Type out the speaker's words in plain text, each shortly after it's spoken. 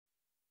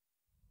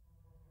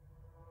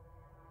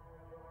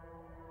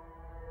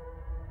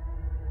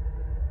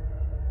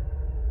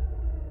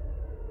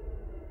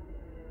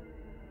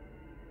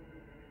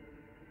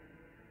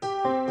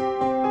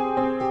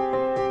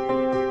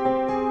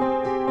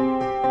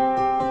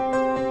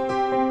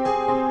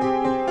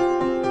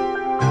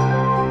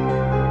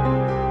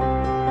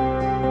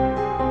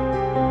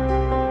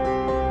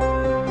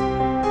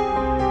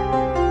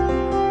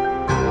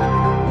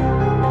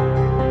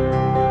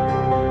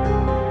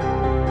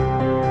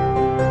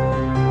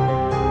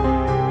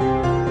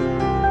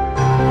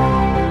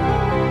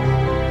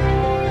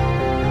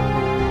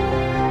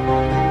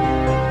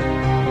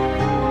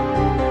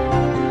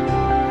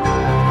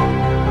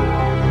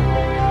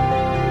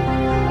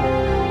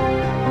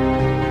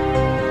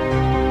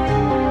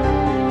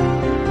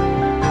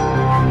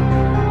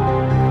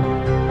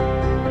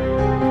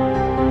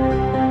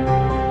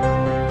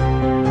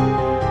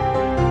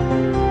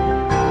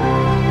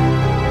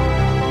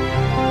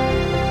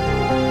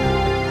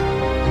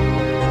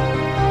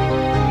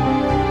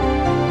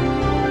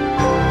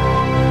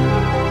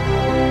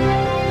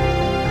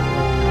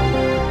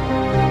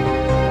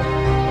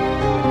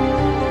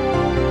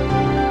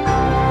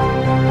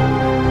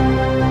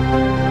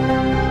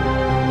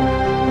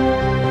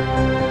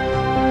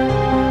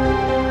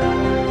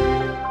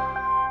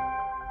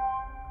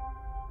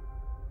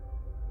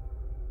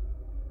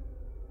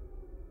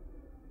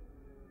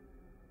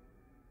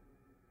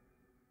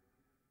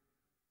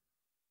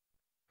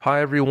Hi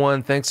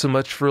everyone, thanks so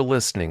much for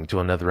listening to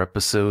another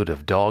episode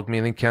of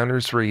Dogman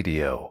Encounters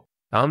Radio.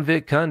 I'm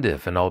Vic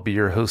Cundiff and I'll be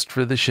your host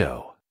for the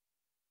show.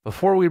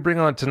 Before we bring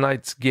on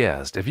tonight's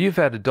guest, if you've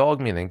had a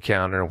Dogman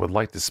encounter and would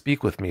like to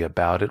speak with me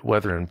about it,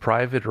 whether in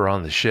private or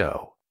on the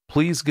show,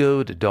 please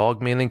go to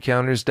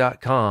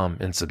dogmanencounters.com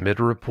and submit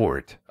a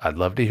report. I'd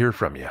love to hear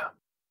from you.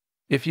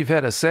 If you've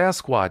had a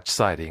Sasquatch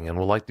sighting and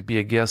would like to be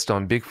a guest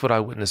on Bigfoot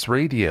Eyewitness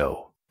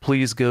Radio,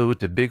 please go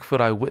to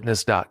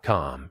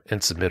bigfooteyewitness.com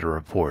and submit a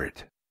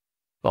report.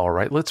 All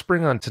right, let's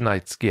bring on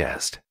tonight's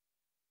guest.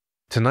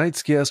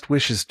 Tonight's guest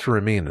wishes to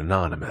remain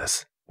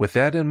anonymous. With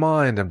that in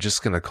mind, I'm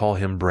just going to call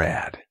him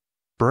Brad.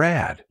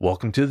 Brad,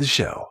 welcome to the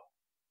show.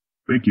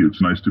 Thank you.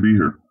 It's nice to be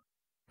here.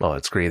 Well,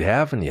 it's great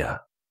having you.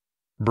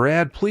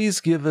 Brad, please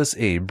give us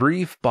a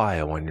brief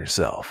bio on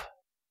yourself.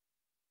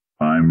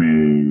 I'm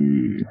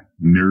a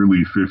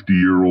nearly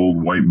 50-year-old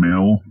white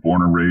male,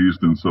 born and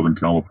raised in Southern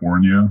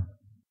California.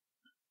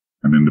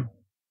 I'm in the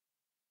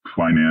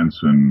finance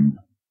and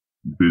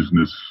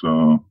business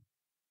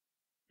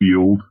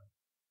field.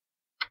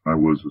 I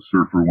was a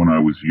surfer when I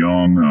was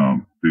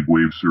young, big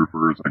wave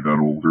surfer as I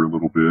got older a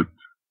little bit.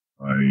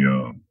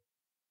 I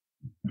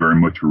very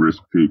much a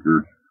risk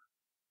taker,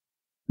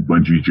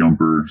 bungee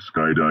jumper,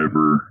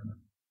 skydiver,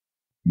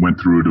 went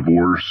through a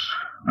divorce.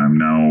 I'm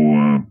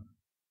now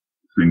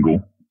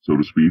single, so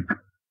to speak.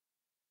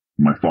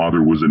 My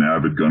father was an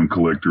avid gun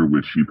collector,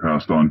 which he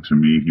passed on to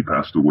me. He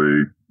passed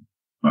away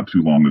not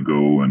too long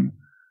ago, and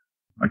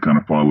I kind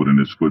of followed in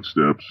his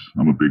footsteps.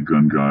 I'm a big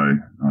gun guy,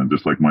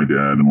 just like my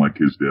dad and like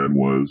his dad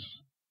was.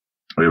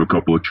 I have a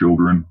couple of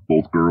children,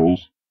 both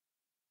girls.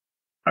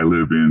 I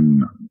live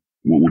in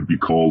what would be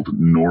called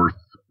North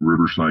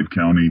Riverside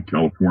County,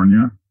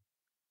 California.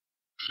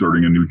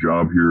 Starting a new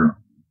job here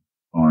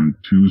on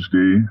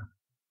Tuesday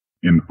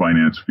in the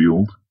finance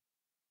field.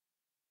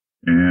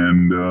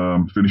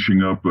 And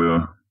finishing up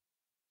a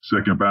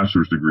second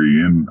bachelor's degree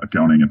in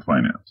accounting and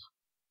finance.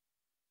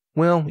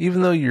 Well,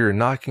 even though you're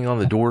knocking on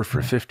the door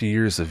for 50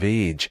 years of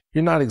age,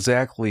 you're not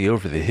exactly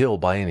over the hill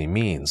by any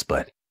means,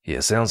 but yeah,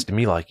 it sounds to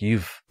me like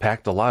you've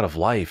packed a lot of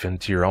life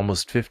into your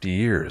almost 50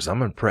 years.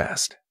 I'm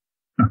impressed.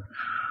 I've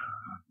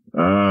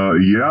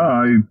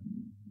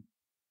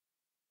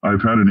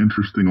had an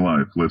interesting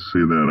life. Let's say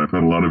that. I've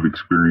had a lot of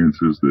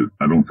experiences that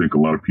I don't think a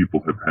lot of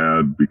people have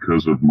had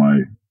because of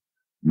my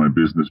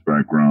business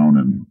background,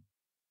 and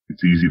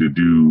it's easy to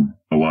do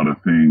a lot of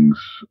things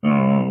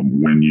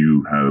when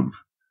you have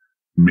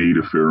made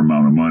a fair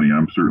amount of money.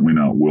 I'm certainly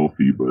not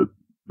wealthy, but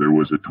there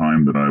was a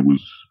time that I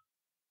was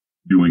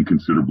doing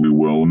considerably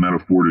well, and that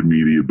afforded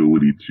me the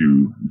ability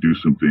to do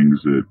some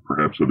things that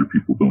perhaps other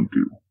people don't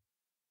do,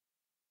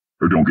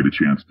 or don't get a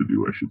chance to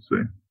do, I should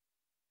say.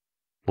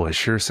 Well, it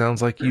sure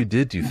sounds like you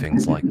did do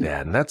things like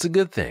that, and that's a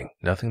good thing.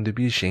 Nothing to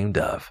be ashamed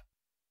of.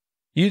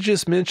 You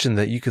just mentioned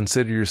that you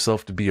consider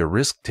yourself to be a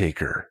risk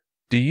taker.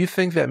 Do you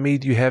think that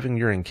made you having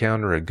your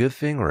encounter a good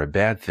thing or a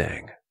bad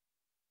thing?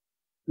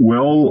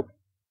 Well,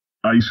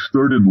 I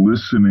started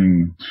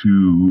listening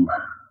to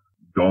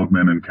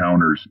Dogman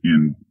Encounters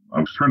I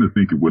was trying to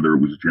think of whether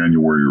it was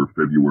January or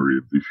February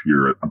of this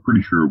year. I'm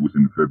pretty sure it was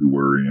in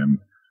February, and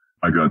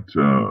I got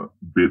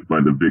bit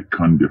by the Vic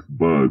Cundiff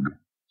bug,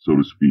 so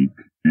to speak.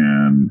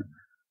 And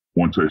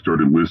once I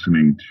started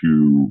listening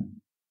to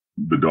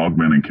the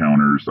Dogman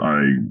Encounters,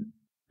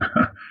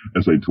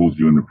 as I told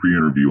you in the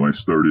pre-interview, I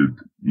started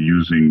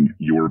using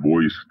your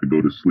voice to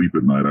go to sleep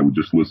at night. I would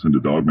just listen to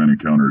Dogman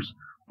Encounters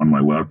on my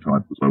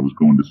laptop as I was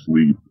going to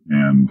sleep.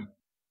 And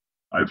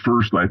at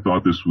first I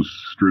thought this was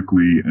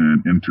strictly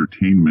an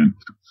entertainment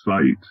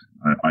site.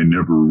 I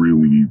never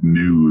really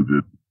knew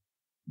that,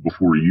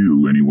 before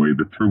you anyway,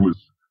 that there was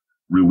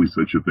really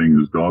such a thing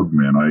as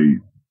Dogmen.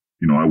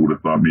 I would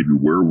have thought maybe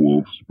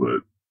werewolves,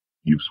 but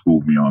you've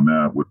schooled me on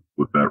that, what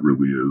that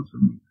really is.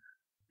 And,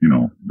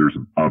 there's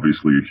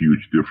obviously a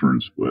huge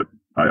difference, but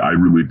I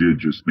really did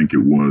just think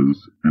it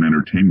was an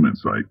entertainment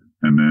site.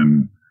 And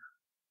then,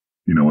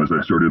 as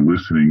I started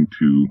listening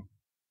to,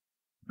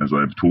 as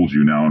I've told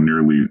you now,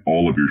 nearly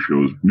all of your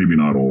shows, maybe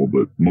not all,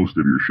 but most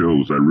of your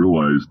shows, I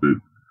realized that,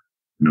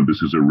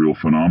 this is a real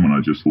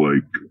phenomena, just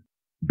like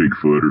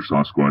Bigfoot or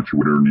Sasquatch or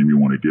whatever name you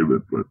want to give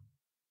it, but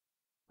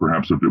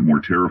perhaps a bit more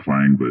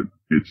terrifying, but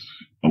it's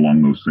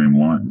along those same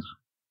lines.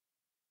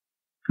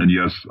 And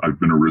yes, I've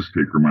been a risk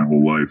taker my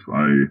whole life.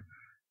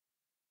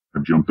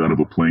 I've jumped out of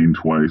a plane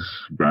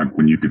twice, back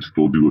when you could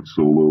still do it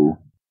solo.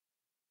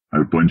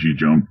 I've bungee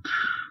jumped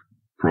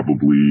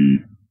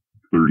probably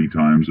 30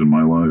 times in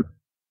my life.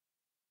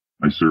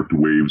 I surfed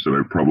waves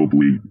that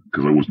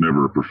because I was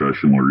never a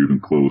professional or even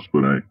close,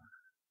 but I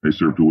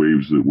surfed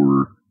waves that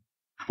were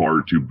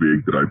far too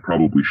big that I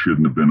probably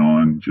shouldn't have been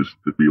on, just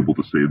to be able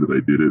to say that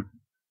I did it.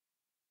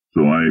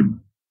 So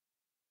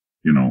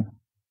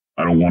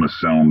I don't want to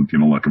sound,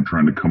 like I'm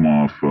trying to come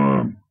off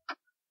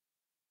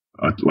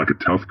like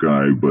a tough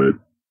guy, but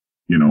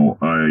I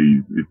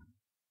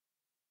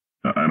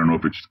don't know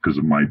if it's because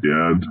of my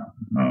dad.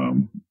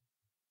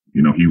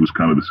 He was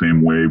kind of the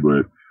same way,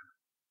 but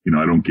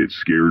I don't get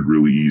scared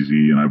really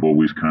easy, and I've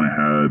always kind of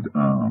had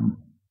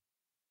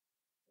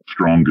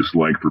strong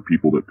dislike for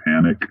people that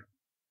panic,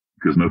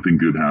 because nothing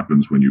good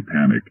happens when you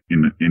panic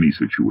in any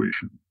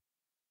situation.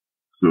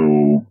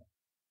 So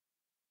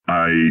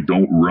I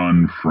don't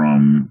run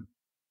from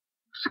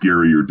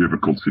scary or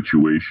difficult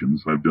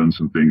situations. I've done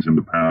some things in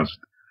the past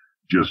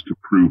just to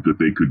prove that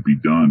they could be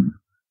done.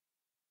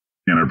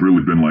 And I've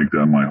really been like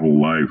that my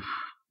whole life.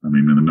 I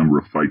mean, in a number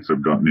of fights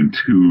I've gotten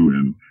into,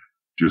 and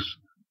just,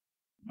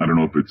 I don't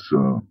know if it's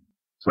a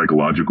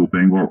psychological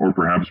thing, or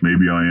perhaps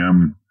maybe I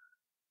am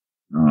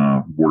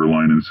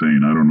borderline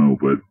insane. I don't know,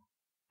 but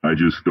I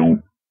just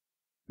don't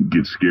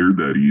get scared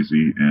that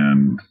easy.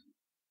 And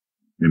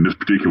in this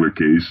particular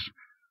case,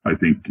 I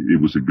think it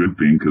was a good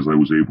thing, because I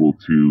was able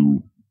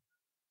to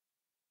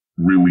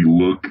really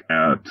look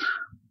at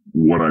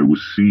what I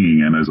was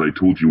seeing. And as I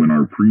told you in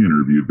our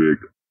pre-interview, Vic,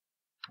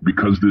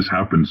 because this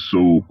happened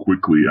so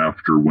quickly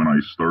after when I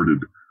started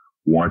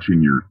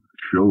watching your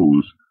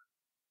shows,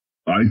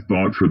 I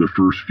thought for the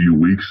first few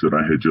weeks that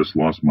I had just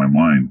lost my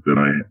mind, that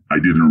I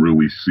didn't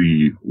really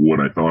see what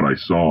I thought I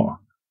saw.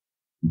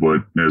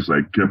 But as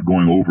I kept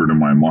going over it in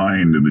my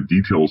mind and the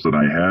details that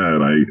I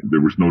had,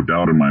 there was no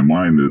doubt in my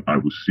mind that I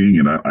was seeing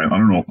it. I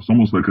don't know, it's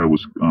almost like I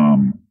was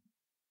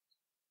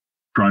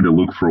trying to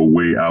look for a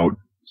way out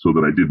so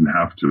that I didn't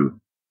have to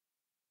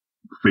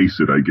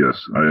face it, I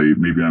guess.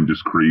 Maybe I'm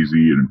just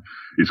crazy, and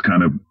it's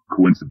kind of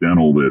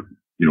coincidental that,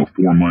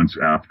 4 months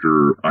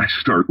after I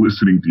start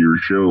listening to your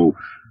show,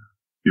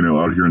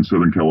 out here in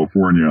Southern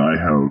California, I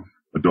have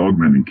a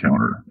Dogman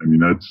encounter. I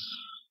mean,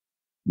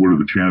 what are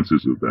the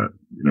chances of that?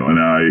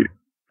 And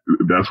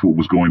that's what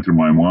was going through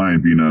my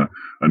mind. Being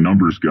a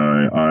numbers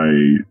guy,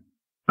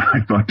 I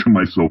thought to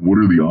myself, what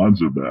are the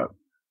odds of that?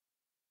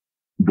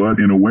 But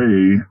in a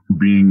way,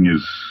 being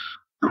as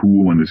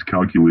cool and as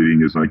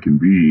calculating as I can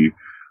be,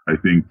 I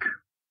think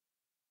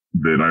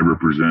that I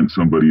represent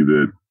somebody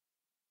that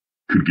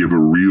could give a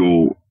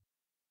real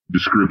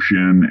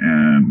description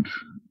and,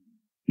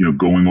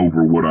 going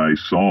over what I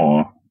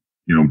saw,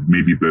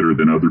 maybe better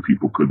than other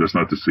people could. That's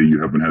not to say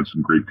you haven't had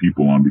some great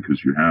people on,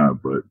 because you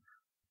have, but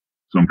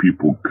some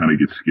people kind of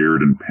get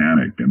scared and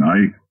panic.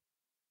 And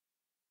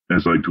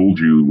as I told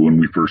you when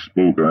we first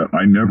spoke,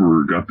 I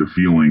never got the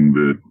feeling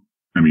that,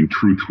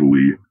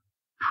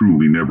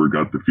 truly never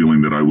got the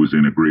feeling that I was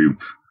in a grave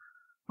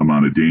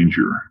amount of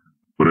danger.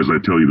 But as I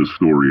tell you the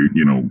story,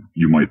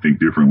 you might think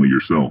differently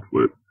yourself,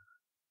 but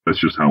that's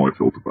just how I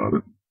felt about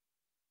it.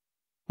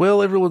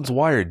 Well, everyone's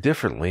wired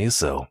differently,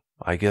 so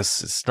I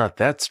guess it's not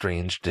that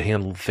strange to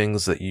handle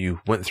things that you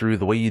went through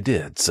the way you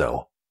did,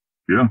 so.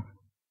 Yeah.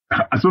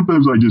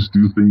 Sometimes I just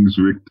do things,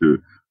 Rick, to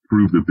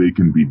prove that they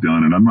can be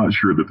done, and I'm not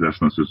sure that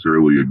that's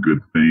necessarily a good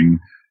thing,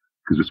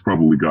 because it's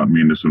probably got me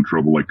into some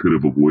trouble I could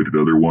have avoided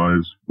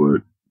otherwise,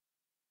 but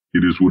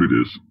it is what it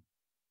is.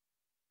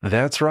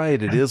 That's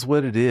right, it is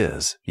what it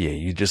is. Yeah,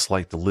 you just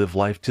like to live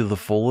life to the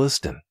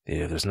fullest, and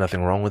there's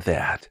nothing wrong with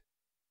that.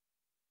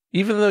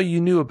 Even though you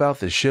knew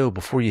about the show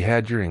before you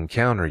had your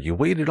encounter, you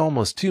waited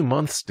almost 2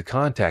 months to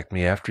contact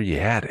me after you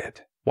had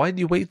it. Why'd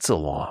you wait so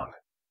long?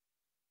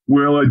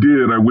 Well, I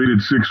did. I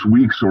waited 6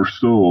 weeks or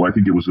so. I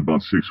think it was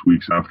about 6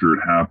 weeks after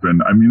it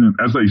happened. I mean,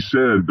 as I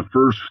said, the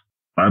first,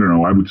 I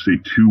would say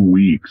 2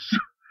 weeks,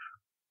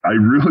 I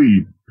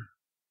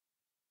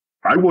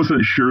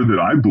wasn't sure that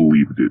I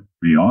believed it,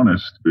 to be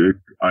honest, Vic.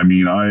 I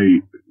mean,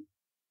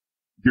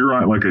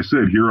 like I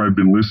said, I've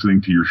been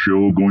listening to your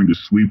show, going to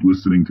sleep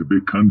listening to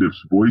Vic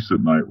Cundiff's voice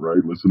at night,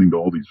 right? Listening to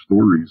all these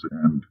stories.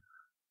 And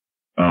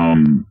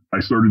I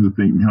started to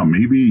think,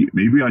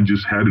 maybe I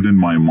just had it in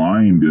my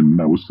mind, and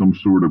that was some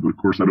sort of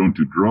course, I don't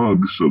do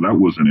drugs, so that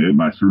wasn't it.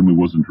 And I certainly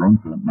wasn't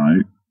drunk that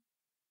night.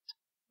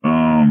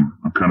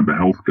 I'm kind of a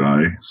health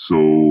guy.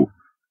 So,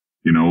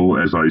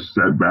 as I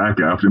sat back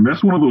after, and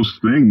that's one of those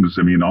things,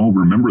 I'll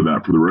remember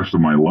that for the rest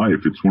of my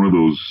life. It's one of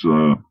those,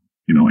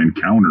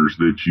 encounters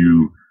that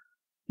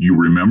you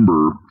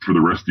remember for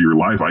the rest of your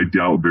life. I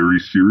doubt very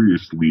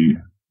seriously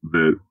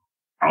that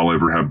I'll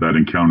ever have that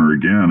encounter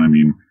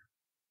again.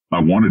 I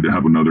wanted to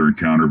have another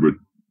encounter, but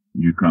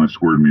you kind of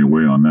squared me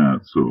away on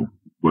that. So,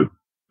 but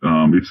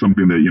it's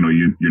something that,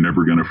 you're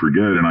never going to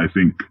forget. And I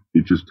think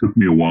it just took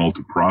me a while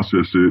to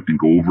process it and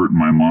go over it in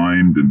my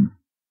mind and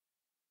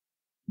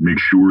make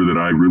sure that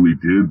I really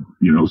did,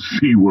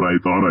 see what I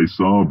thought I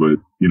saw. But,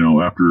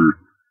 after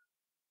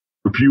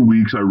a few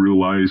weeks, I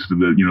realized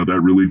that,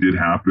 that really did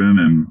happen.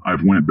 And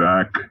I've went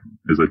back,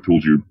 as I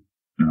told you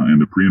in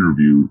the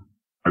pre-interview,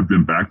 I've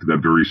been back to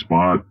that very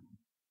spot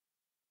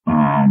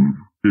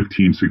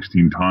 15,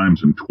 16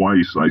 times. And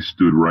twice I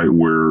stood right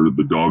where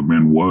the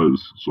Dogman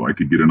was so I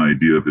could get an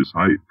idea of his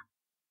height.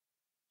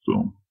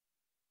 So.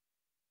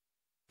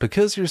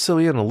 Because you're so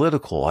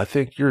analytical, I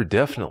think you're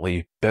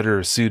definitely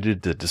better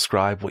suited to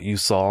describe what you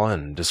saw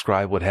and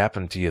describe what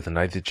happened to you the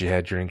night that you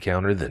had your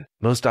encounter than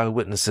most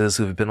eyewitnesses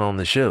who have been on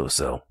the show.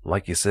 So,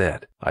 like you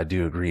said, I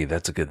do agree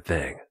that's a good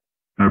thing.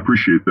 I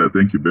appreciate that.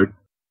 Thank you, Vic.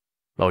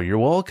 Oh, you're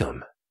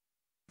welcome.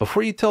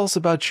 Before you tell us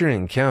about your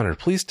encounter,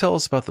 please tell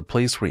us about the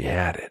place where you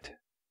had it.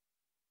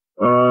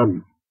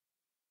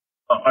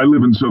 I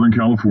live in Southern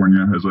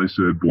California, as I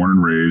said, born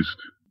and raised.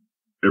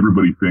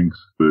 everybody thinks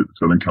that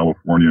Southern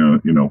California,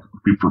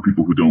 for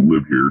people who don't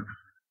live here,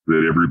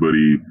 that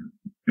everybody,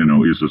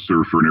 is a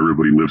surfer and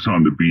everybody lives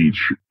on the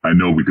beach. I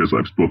know because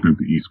I've spoken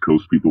to East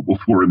Coast people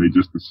before and they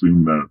just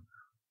assume that,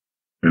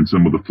 and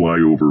some of the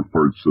flyover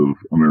parts of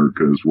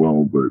America as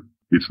well, but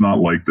it's not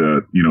like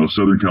that.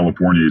 Southern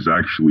California is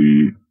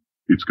actually,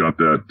 it's got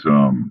that,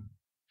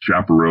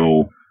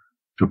 chaparral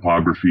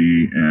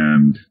topography,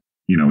 and,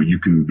 you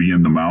can be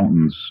in the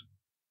mountains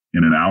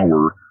in an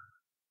hour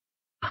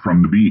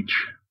from the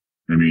beach.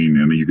 And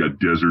then you got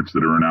deserts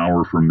that are an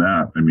hour from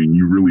that.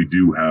 You really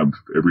do have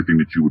everything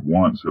that you would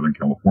want in Southern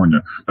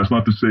California. That's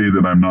not to say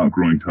that I'm not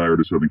growing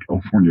tired of Southern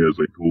California, as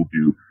I told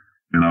you,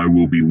 and I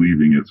will be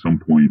leaving at some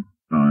point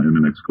in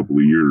the next couple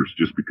of years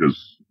just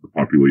because of the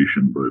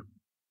population. But,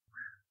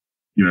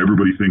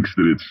 everybody thinks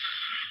that it's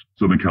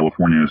Southern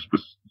California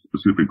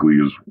specifically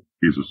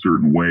is a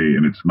certain way,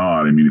 and it's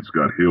not. It's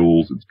got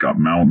hills, it's got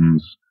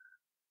mountains,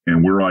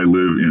 and where I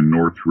live in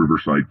North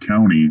Riverside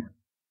County,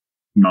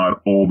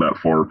 not all that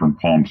far from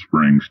Palm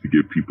Springs, to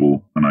give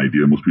people an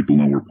idea. Most people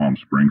know where Palm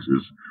Springs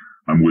is.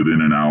 I'm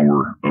within an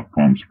hour of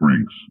Palm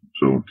Springs,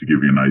 so to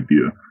give you an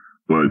idea.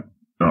 But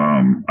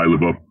I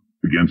live up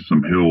against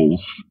some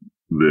hills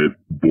that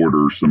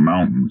border some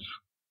mountains,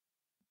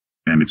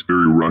 and it's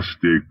very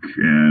rustic,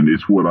 and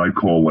it's what I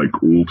call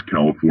like old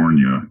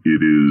California.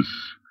 It is,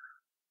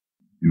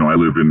 I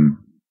live in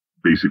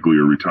basically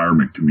a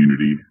retirement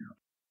community,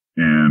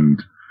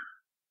 and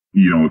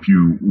if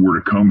you were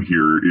to come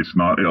here, it's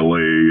not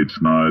LA,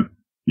 it's not,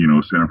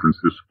 San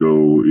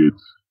Francisco.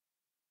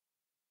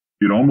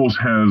 It almost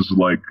has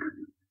like,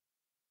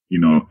 I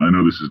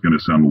know this is going to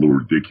sound a little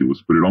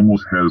ridiculous, but it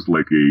almost has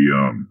like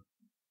a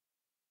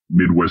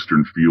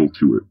Midwestern feel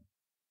to it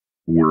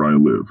where I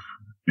live.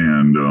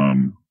 And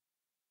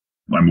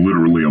I'm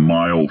literally a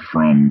mile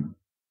from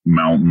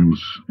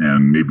mountains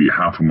and maybe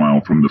half a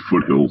mile from the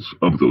foothills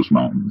of those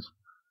mountains.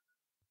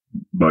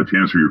 But to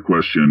answer your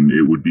question,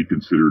 it would be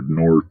considered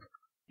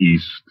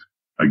northeast,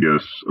 I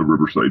guess, of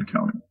Riverside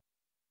County.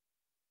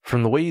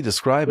 From the way you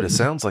describe it, it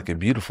sounds like a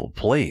beautiful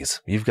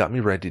place. You've got me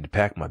ready to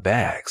pack my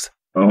bags.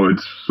 Oh,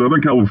 it's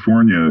Southern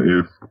California.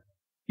 If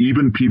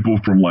even people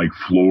from like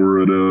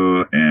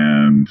Florida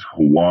and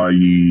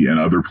Hawaii and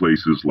other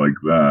places like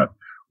that,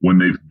 when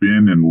they've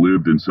been and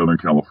lived in Southern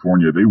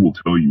California, they will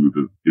tell you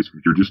that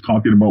you're just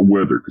talking about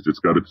weather because it's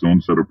got its own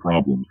set of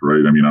problems,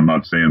 right? I'm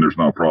not saying there's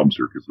not problems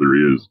here, because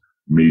there is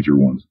major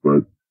ones,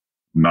 but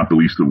not the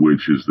least of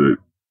which is that,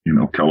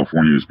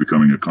 California is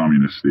becoming a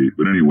communist state.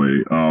 But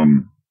anyway,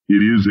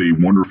 it is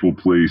a wonderful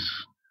place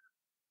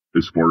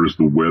as far as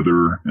the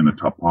weather and the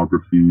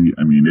topography.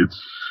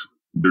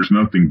 There's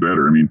nothing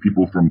better.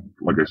 People from,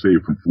 like I say,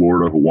 from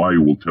Florida, Hawaii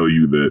will tell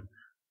you that,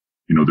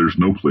 there's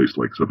no place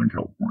like Southern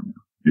California.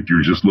 If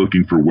you're just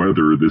looking for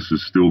weather, this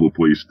is still the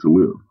place to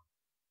live.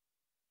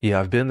 Yeah,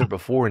 I've been there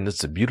before, and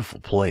it's a beautiful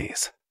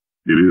place.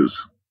 It is.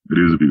 It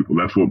is beautiful.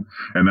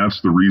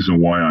 That's the reason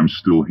why I'm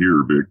still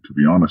here, Vic, to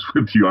be honest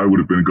with you. I would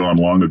have been gone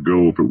long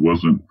ago if it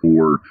wasn't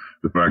for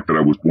the fact that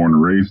I was born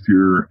and raised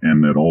here,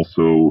 and that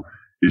also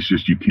it's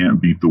just you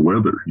can't beat the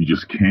weather. You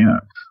just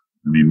can't.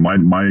 My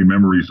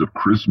memories of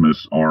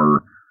Christmas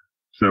are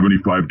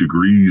 75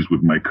 degrees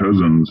with my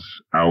cousins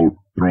out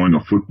throwing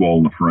a football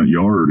in the front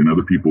yard, and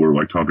other people are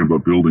like talking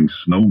about building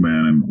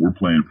snowmen, and we're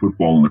playing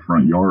football in the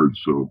front yard.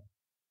 So,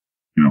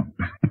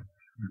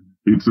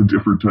 it's a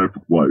different type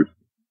of life.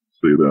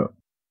 Say that.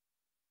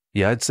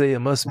 Yeah, I'd say it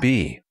must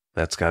be.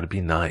 That's got to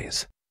be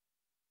nice.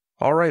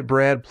 All right,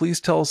 Brad,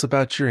 please tell us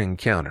about your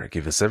encounter.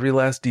 Give us every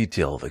last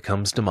detail that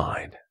comes to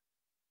mind.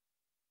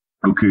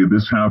 Okay,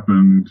 this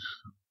happened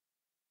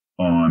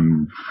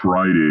on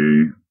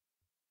Friday,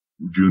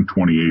 June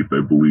 28th,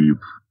 I believe,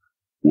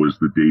 was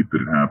the date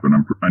that it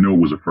happened. I know it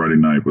was a Friday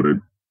night, but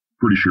I'm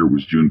pretty sure it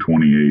was June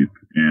 28th.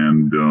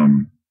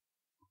 And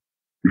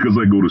because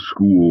I go to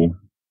school,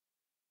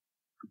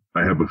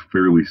 I have a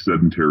fairly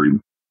sedentary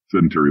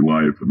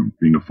life, and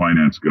being a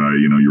finance guy,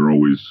 you're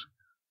always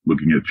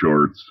looking at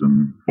charts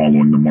and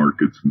following the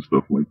markets and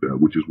stuff like that,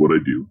 which is what I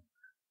do.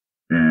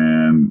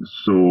 And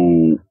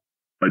so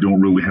I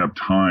don't really have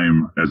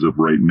time as of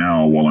right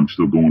now while I'm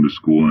still going to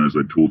school. And as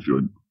I told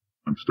you,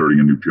 I'm starting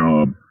a new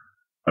job.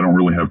 I don't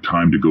really have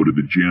time to go to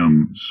the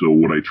gym. So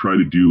what I try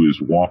to do is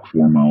walk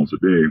 4 miles a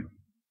day,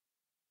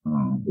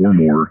 or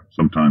more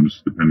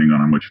sometimes, depending on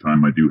how much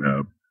time I do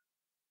have.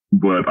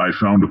 But I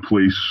found a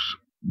place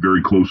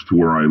very close to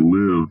where I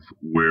live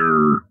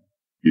where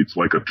it's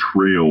like a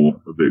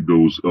trail that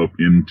goes up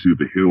into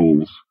the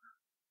hills.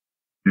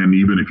 And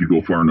even if you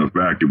go far enough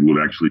back, it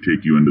will actually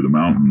take you into the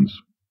mountains.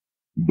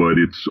 But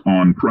it's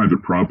on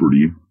private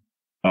property.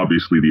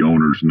 Obviously, the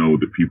owners know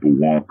that people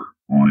walk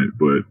on it,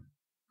 but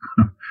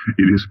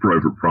it is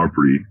private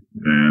property.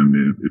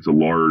 And it's a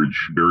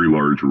very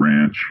large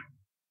ranch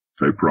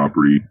type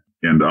property.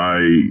 And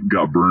I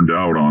got burned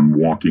out on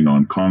walking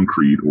on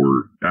concrete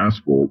or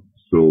asphalt.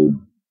 So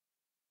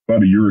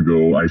about a year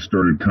ago, I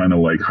started kind of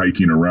like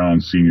hiking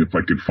around, seeing if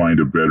I could find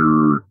a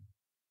better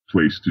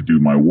place to do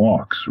my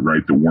walks,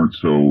 right? That weren't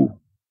so,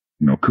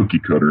 cookie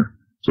cutter,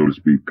 so to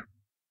speak.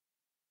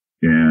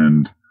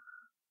 And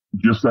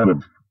just out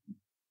of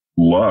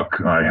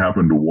luck, I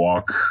happened to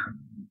walk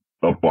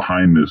up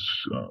behind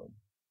this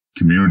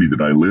community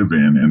that I live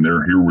in, and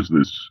here was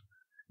this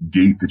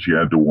gate that you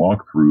had to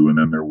walk through, and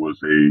then there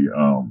was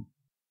a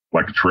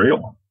like a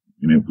trail,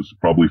 and it was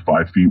probably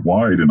 5 feet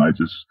wide, and I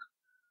just,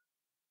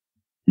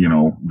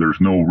 there's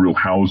no real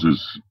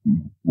houses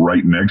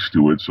right next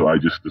to it, so I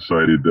just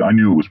decided I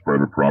knew it was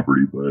private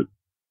property, but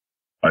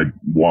I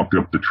walked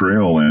up the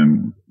trail,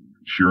 and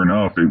sure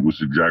enough, it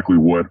was exactly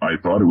what I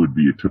thought it would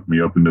be. It took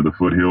me up into the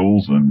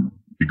foothills, and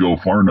if you go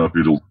far enough,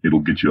 it'll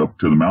get you up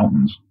to the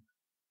mountains.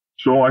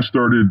 So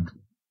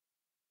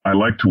I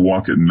like to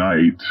walk at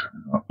night,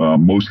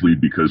 mostly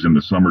because in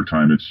the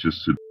summertime, it's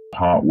just so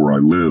hot where I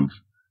live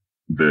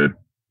that,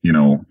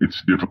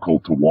 it's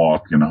difficult to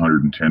walk in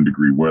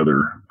 110-degree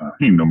weather,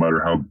 no matter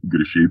how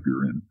good a shape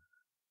you're in.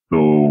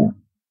 So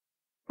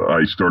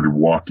I started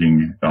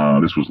walking,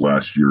 this was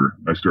last year,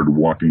 I started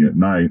walking at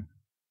night.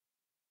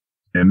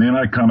 And then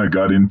I kind of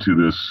got into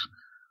this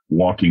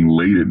walking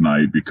late at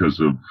night because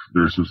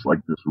there's this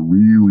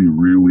really,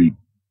 really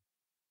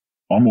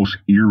almost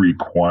eerie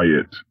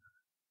quiet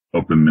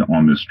up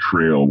on this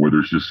trail where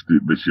there's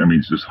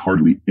it's just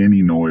hardly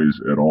any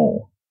noise at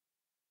all.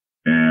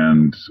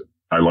 And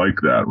I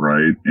like that,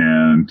 right?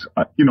 And,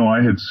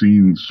 I had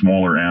seen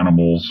smaller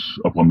animals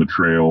up on the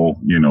trail,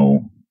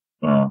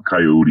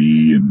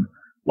 coyote and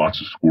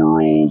lots of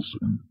squirrels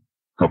and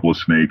a couple of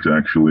snakes,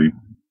 actually.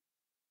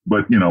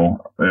 But,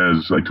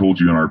 as I told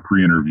you in our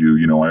pre-interview,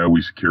 I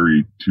always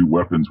carry 2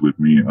 weapons with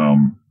me.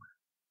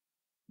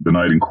 The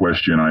night in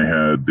question, I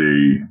had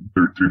a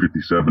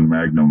 357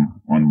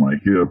 Magnum on my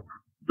hip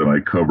that I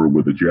cover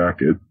with a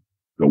jacket,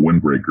 a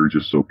windbreaker,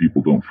 just so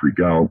people don't freak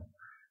out.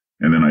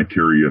 And then I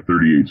carry a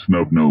 38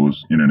 snub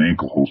nose in an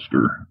ankle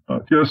holster,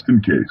 just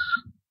in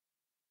case.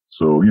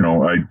 So,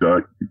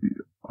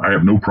 I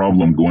have no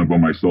problem going by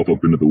myself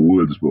up into the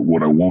woods, but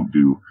what I won't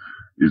do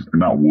is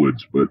not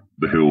woods, but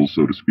the hills,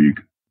 so to speak.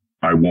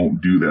 I won't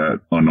do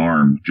that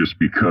unarmed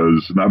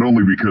not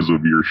only because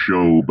of your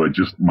show, but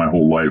just my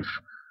whole life.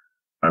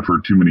 I've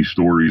heard too many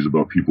stories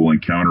about people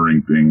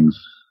encountering things,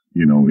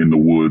 in the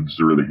woods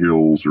or the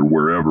hills or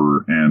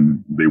wherever,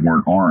 and they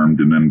weren't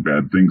armed, and then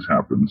bad things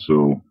happen.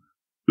 So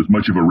as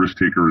much of a risk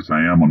taker as I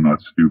am, I'm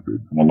not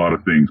stupid. I'm a lot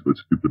of things, but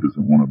stupid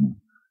isn't one of them.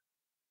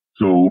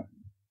 So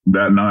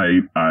that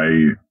night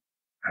I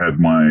had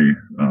my,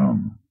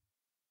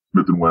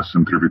 Smith &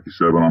 Wesson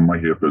 357 on my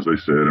hip, as I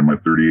said, and my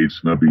 38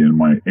 snubby in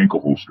my ankle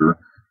holster.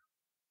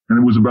 And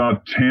it was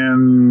about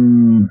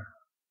 10:30,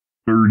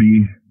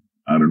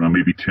 I don't know,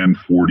 maybe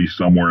 10:40,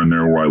 somewhere in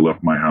there where I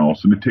left my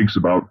house. And it takes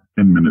about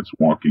 10 minutes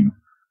walking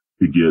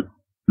to get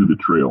to the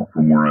trail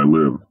from where I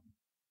live.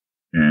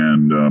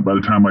 And by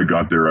the time I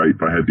got there,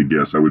 if I had to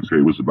guess, I would say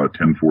it was about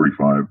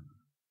 10:45. It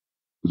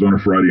was on a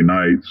Friday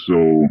night,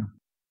 so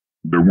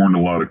there weren't a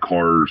lot of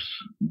cars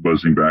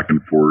buzzing back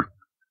and forth.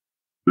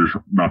 There's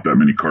not that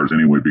many cars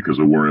anyway because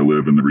of where I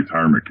live in the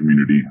retirement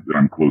community that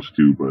I'm close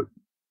to. But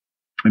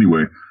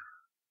anyway,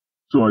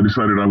 so I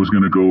decided I was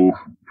going to go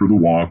for the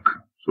walk.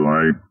 So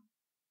I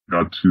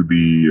got to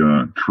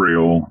the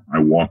trail. I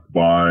walked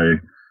by,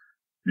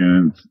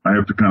 and I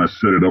have to kind of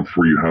set it up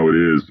for you how it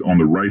is. On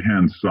the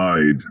right-hand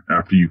side,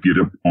 after you get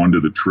up onto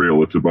the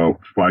trail, it's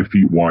about 5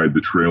 feet wide,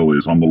 the trail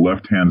is. On the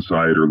left-hand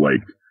side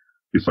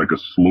it's like a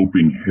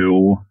sloping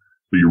hill.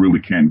 So you really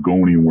can't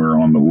go anywhere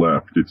on the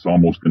left. It's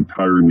almost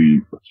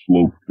entirely a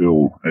sloped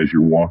hill as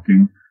you're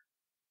walking,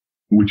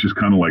 which is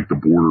kind of like the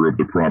border of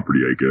the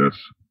property, I guess.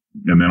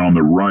 And then on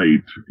the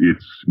right,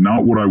 it's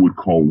not what I would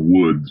call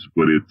woods,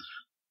 but it's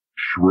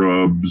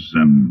shrubs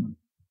and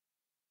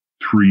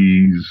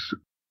trees,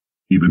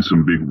 even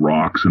some big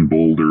rocks and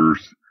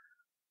boulders.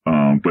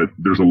 But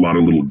there's a lot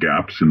of little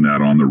gaps in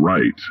that on the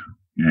right.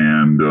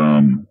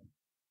 And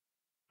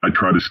I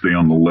try to stay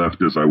on the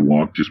left as I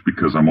walk just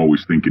because I'm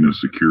always thinking of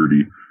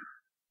security.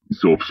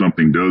 So if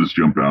something does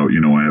jump out,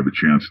 I have a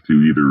chance to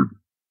either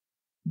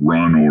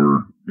run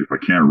or, if I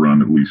can't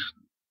run, at least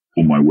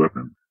pull my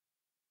weapon.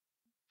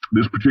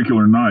 This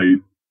particular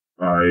night,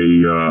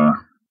 I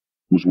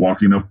was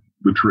walking up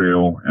the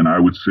trail, and I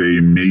would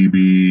say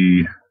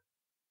maybe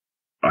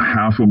a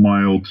half a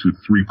mile to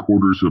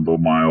 3/4 of a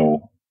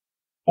mile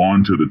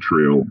onto the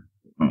trail,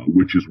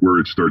 which is where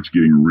it starts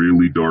getting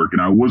really dark.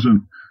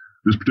 And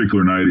this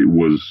particular night,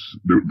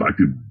 I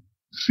could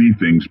see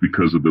things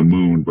because of the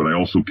moon, but I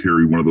also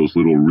carry one of those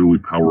little really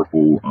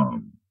powerful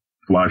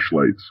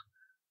flashlights,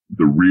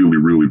 the really,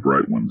 really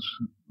bright ones.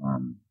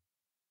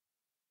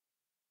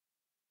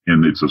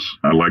 And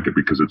I like it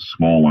because it's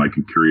small and I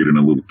can carry it in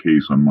a little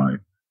case on my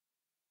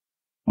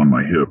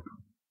hip.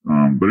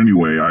 But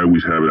anyway, I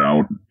always have it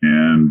out.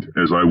 And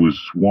as I was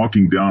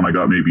walking down, I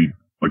got maybe,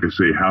 like I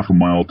say, half a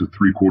mile to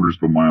 3/4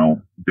 of a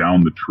mile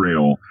down the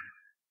trail.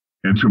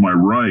 And to my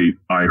right,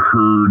 I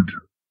heard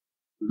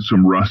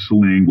some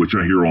rustling, which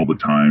I hear all the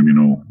time,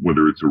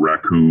 whether it's a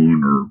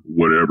raccoon or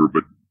whatever.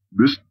 But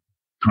this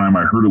time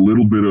I heard a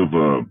little bit of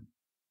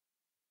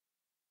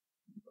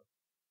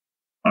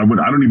I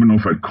don't even know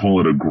if I'd call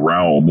it a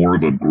growl, more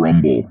of a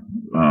grumble.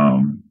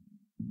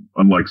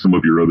 unlike some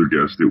of your other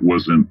guests, it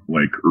wasn't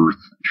like earth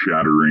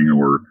shattering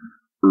or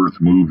earth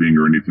moving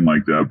or anything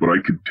like that. But I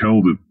could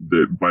tell that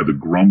by the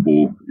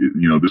grumble,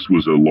 this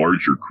was a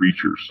larger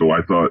creature. So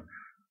I thought,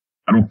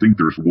 I don't think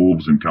there's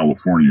wolves in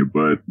California,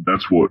 but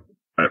that's what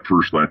at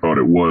first I thought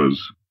it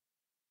was,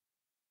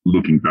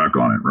 looking back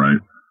on it, right?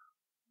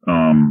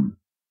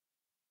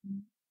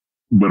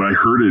 But I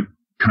heard it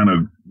kind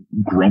of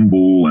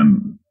grumble,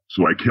 and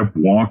so I kept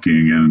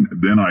walking, and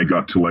then I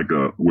got to where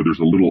there's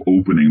a little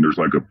opening. There's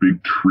like a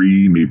big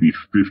tree, maybe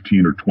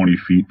 15 or 20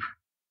 feet,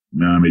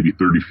 maybe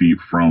 30 feet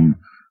from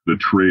the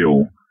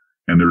trail,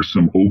 and there's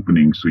some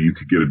opening so you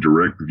could get a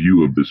direct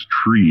view of this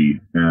tree.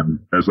 And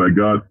as I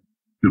got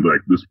to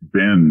like this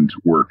bend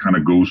where it kind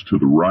of goes to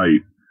the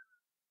right,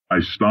 I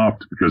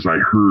stopped because I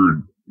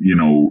heard,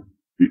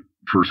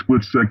 for a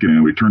split second,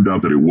 and it turned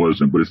out that it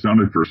wasn't, but it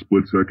sounded for a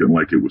split second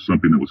like it was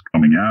something that was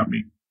coming at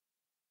me.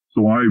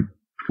 So I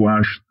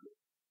flashed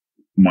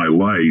my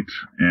light,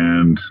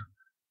 and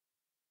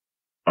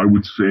I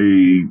would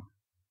say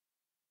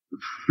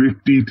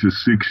 50 to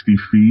 60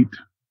 feet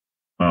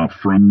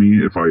from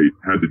me, if I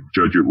had to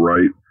judge it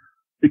right.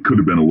 It could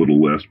have been a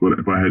little less, but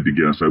if I had to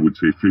guess, I would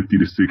say 50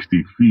 to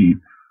 60 feet.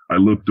 I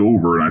looked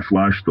over and I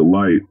flashed the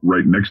light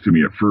right next to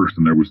me at first,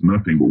 and there was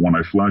nothing. But when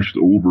I flashed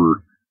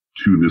over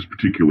to this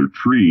particular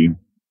tree,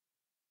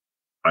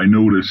 I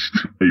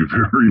noticed a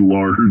very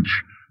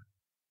large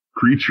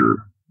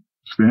creature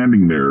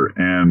standing there.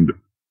 And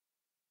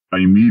I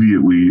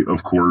immediately,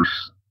 of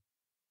course,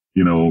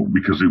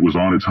 because it was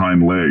on its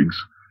hind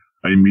legs,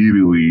 I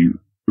immediately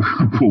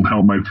pulled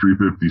out my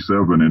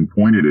 357 and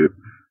pointed it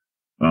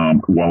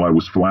while I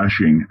was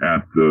flashing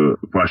the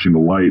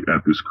light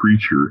at this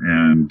creature.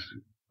 And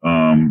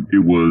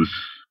it was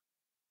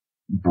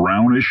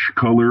brownish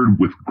colored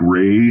with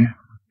gray.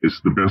 Is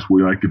the best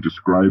way I could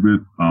describe it.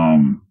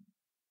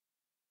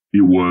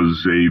 It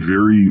was a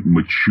very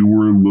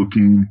mature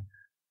looking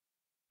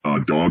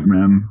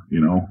dogman,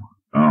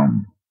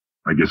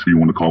 I guess if you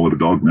want to call it a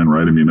dogman,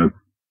 right? I mean,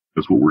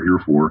 that's what we're here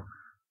for.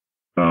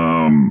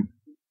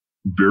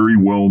 Very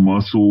well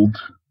muscled,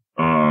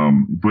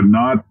 but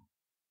not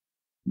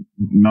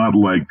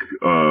like,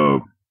 a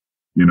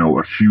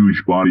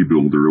huge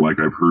bodybuilder like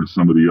I've heard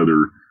some of the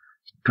other,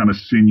 kind of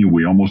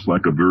sinewy, almost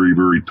like a very,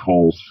 very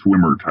tall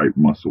swimmer type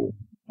muscle,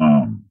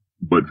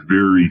 but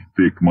very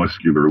thick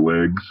muscular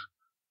legs.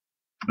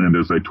 And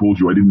as I told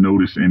you, I didn't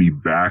notice any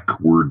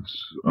backwards.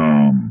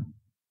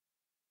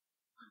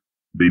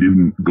 They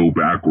didn't go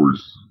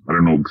backwards. I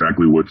don't know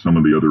exactly what some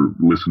of the other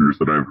listeners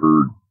that I've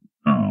heard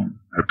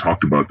have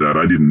talked about that.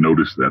 I didn't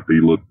notice that.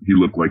 He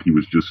looked like he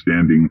was just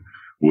standing.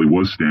 Well, he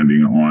was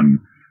standing on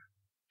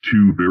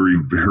two very,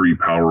 very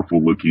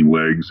powerful looking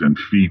legs and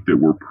feet that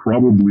were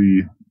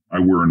probably, I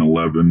wear an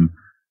 11.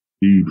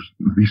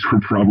 These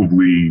were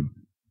probably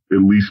at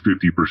least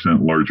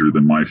 50% larger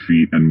than my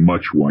feet and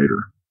much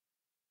wider.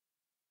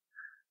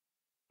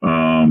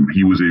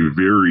 He was a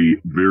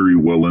very, very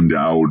well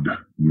endowed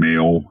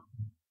male,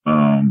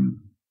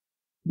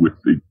 with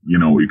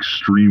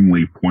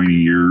extremely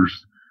pointy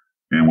ears.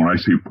 And when I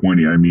say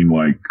pointy, I mean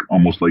like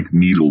almost like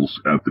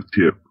needles at the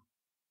tip.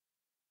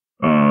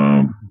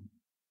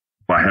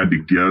 If I had to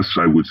guess,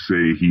 I would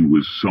say he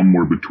was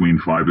somewhere between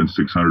 500 and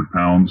 600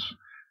 pounds.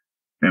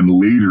 And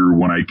later,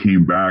 when I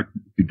came back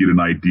to get an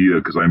idea,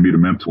 because I made a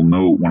mental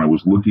note when I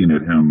was looking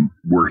at him,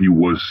 where he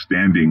was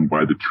standing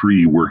by the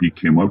tree where he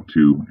came up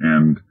to,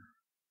 and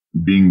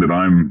being that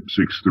I'm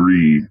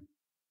 6'3",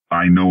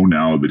 I know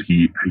now that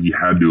he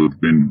had to have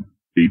been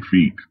 8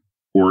 feet,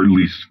 or at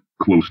least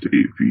close to 8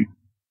 feet.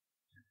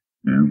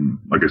 And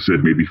like I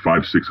said, maybe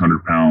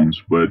 500-600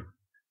 pounds. But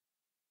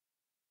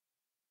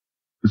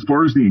as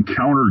far as the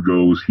encounter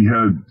goes, he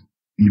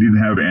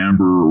didn't have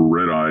amber or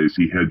red eyes.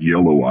 He had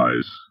yellow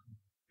eyes.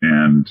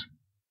 And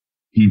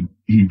he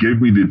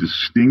gave me the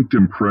distinct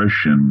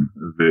impression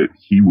that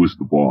he was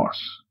the boss.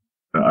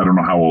 I don't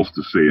know how else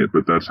to say it,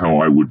 but that's how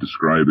I would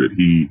describe it.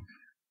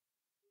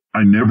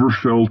 I never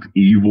felt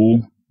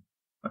evil.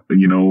 I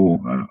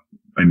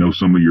know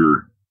some of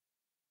your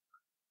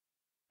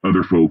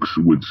other folks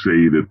would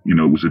say that,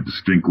 it was a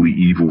distinctly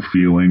evil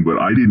feeling, but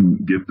I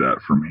didn't get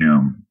that from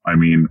him. I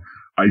mean,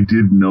 I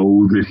did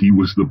know that he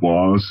was the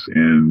boss,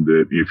 and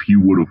that if he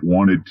would have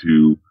wanted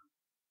to,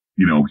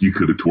 he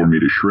could have tore me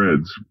to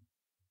shreds.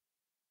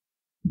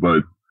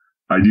 But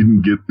I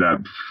didn't get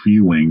that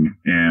feeling.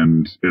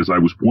 And as I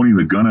was pointing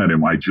the gun at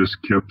him, I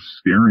just kept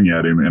staring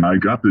at him, and I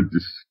got the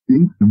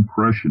distinct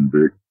impression,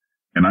 Vic,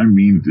 and I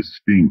mean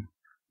distinct,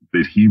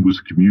 that he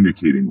was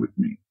communicating with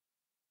me,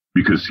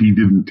 because he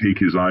didn't take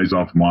his eyes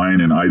off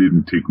mine and I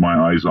didn't take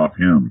my eyes off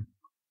him.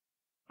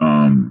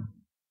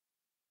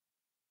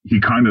 He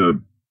kind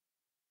of,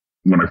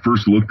 when I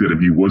first looked at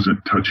him, he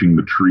wasn't touching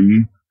the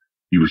tree.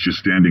 He was just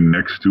standing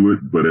next to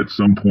it. But at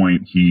some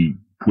point he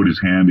put his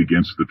hand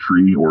against the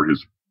tree, or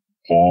his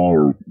paw,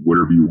 or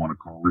whatever you want to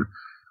call it.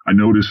 I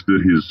noticed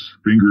that his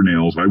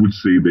fingernails, I would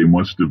say they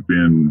must have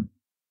been,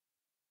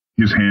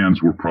 his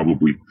hands were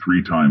probably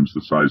 3 times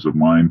the size of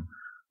mine,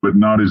 but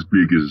not as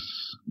big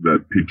as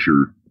that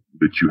picture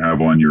that you have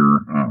on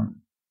your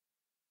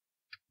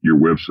your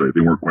website.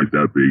 They weren't quite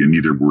that big, and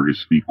neither were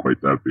his feet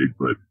quite that big,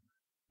 but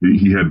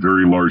he had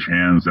very large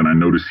hands, and I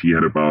noticed he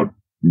had about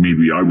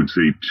maybe, I would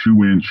say,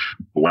 2-inch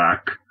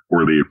black,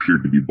 or they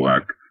appeared to be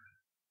black,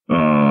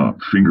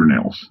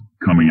 fingernails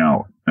coming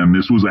out. And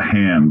this was a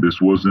hand. This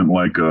wasn't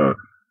like it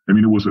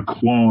was a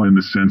claw in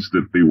the sense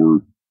that they were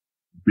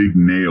big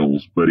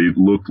nails, but it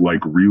looked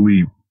like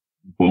really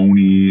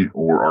bony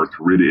or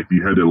arthritic. If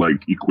you had to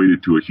like equate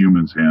it to a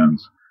human's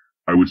hands,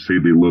 I would say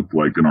they looked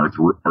like an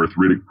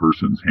arthritic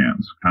person's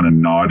hands, kind of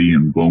knotty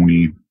and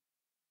bony.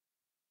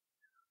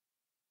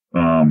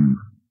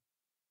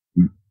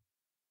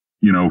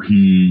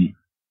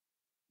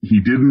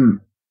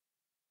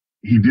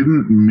 He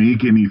didn't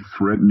make any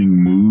threatening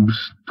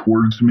moves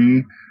towards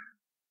me,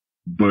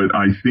 but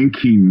I think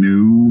he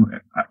knew,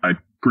 I'm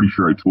pretty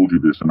sure I told you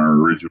this in our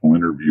original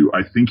interview,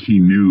 I think he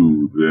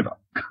knew that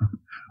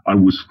I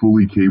was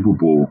fully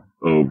capable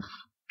of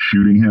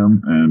shooting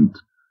him. And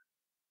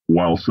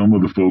while some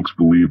of the folks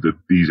believe that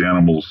these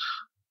animals,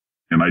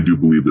 and I do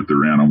believe that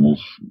they're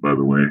animals, by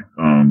the way,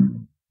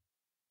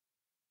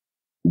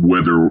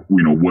 whether,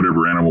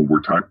 whatever animal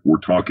we're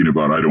talking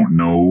about, I don't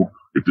know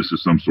if this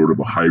is some sort of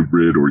a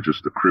hybrid or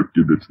just a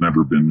cryptid that's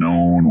never been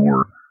known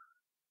or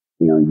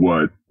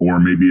what, or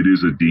maybe it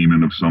is a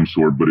demon of some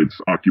sort, but it's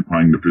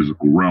occupying the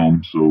physical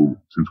realm. So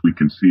since we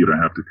can see it, I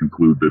have to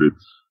conclude that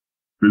it's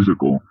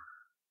physical.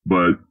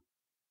 But,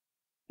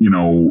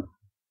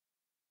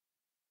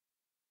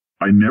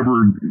 I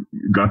never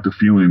got the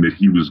feeling that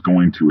he was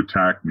going to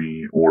attack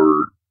me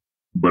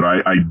but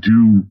I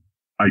did,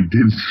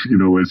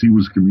 as he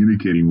was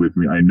communicating with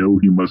me, I know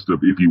he must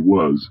have, if he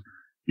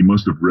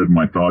must have read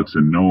my thoughts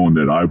and known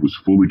that I was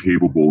fully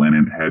capable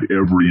and had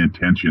every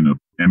intention of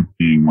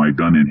emptying my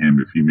gun in him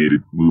if he made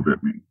a move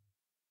at me.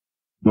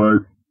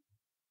 But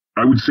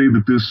I would say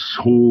that this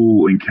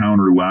whole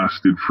encounter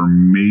lasted for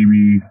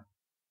maybe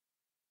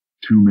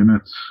 2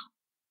 minutes,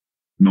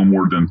 no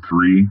more than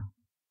 3.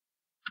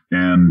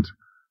 And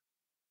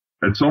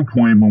at some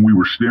point when we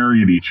were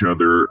staring at each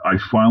other, I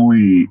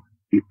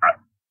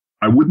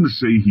wouldn't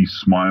say he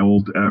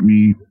smiled at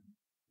me,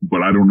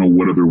 but I don't know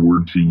what other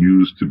word to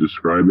use to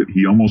describe it.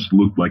 He almost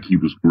looked like he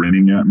was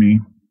grinning at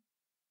me.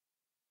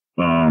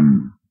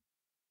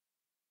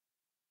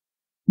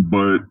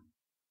 But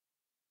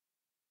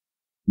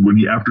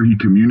after he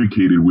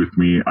communicated with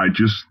me, I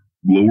just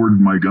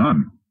lowered my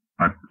gun.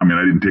 I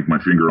didn't take my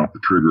finger off the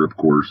trigger, of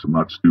course. I'm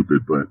not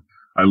stupid, but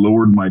I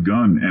lowered my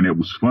gun, and it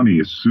was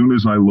funny. As soon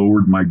as I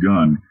lowered my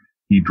gun,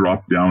 he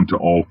dropped down to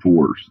all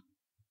fours.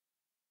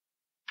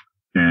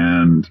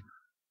 And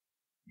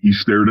he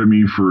stared at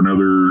me for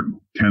another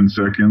 10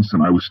 seconds,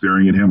 and I was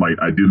staring at him.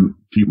 I didn't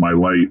keep my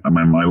light.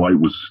 My light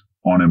was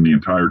on him the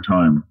entire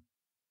time.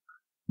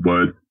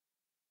 But,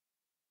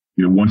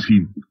 once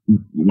he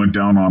went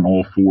down on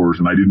all fours,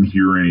 and I didn't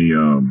hear any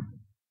of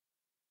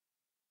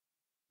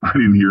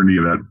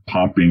that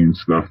popping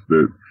stuff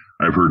that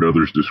I've heard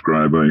others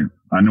describe.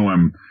 I know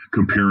I'm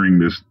comparing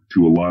this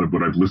to a lot of,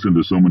 but I've listened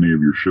to so many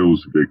of your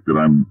shows, Vic, that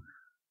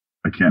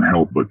I can't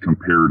help but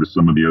compare to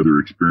some of the other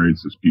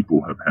experiences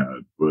people have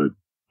had. But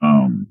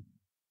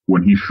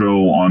when he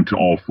fell onto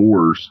all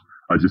fours,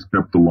 I just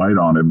kept the light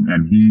on him,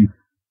 and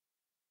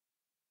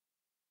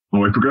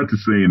I forgot to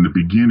say in the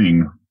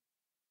beginning,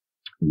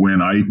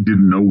 when I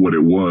didn't know what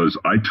it was,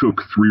 I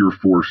took 3 or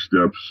 4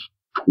 steps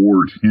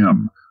towards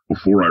him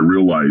before I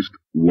realized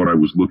what I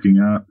was looking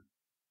at.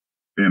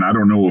 And I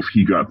don't know if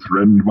he got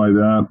threatened by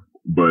that,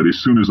 but as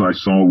soon as I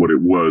saw what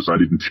it was, I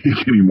didn't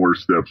take any more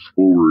steps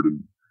forward.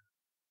 And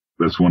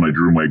that's when I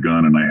drew my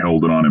gun and I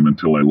held it on him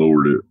until I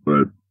lowered it.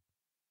 But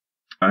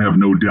I have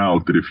no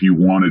doubt that if he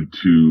wanted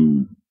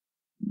to,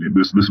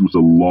 this was a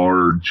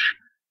large,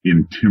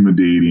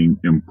 intimidating,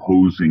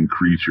 imposing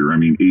creature.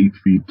 8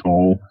 feet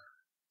tall,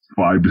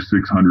 500 to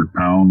 600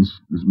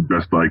 pounds is the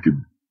best I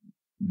could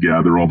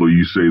gather. Although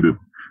you say that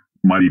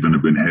might even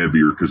have been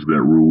heavier because of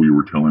that rule you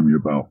were telling me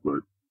about.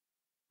 But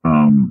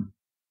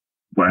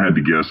if I had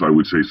to guess, I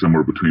would say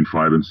somewhere between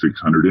 500 and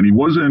 600. And he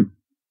wasn't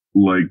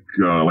like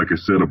I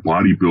said, a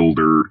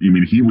bodybuilder.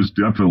 He was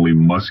definitely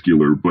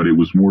muscular, but it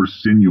was more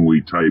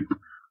sinewy type,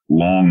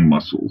 long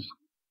muscles.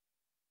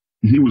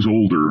 He was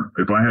older.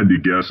 If I had to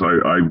guess,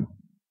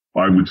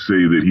 I would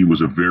say that he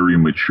was a very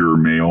mature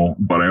male,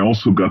 but I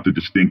also got the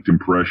distinct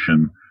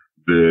impression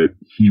that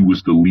he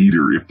was the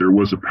leader. If there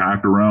was a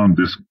pack around,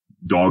 this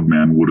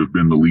Dogman would have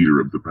been the leader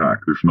of the pack.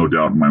 There's no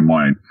doubt in my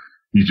mind.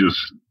 He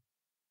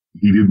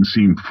didn't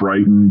seem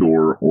frightened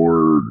or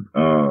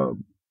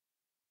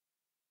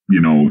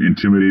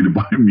intimidated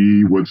by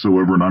me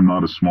whatsoever. And I'm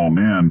not a small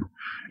man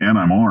and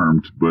I'm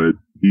armed, but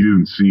he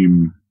didn't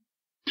seem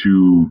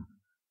too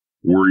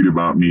worried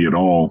about me at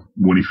all.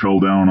 When he fell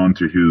down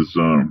onto his,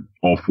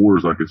 all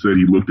fours, like I said,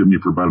 he looked at me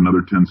for about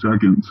another 10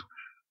 seconds,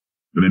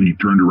 and then he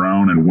turned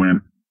around and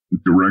went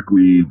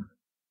directly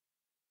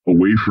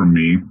away from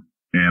me.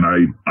 And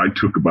I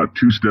took about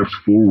 2 steps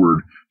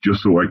forward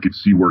just so I could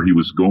see where he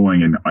was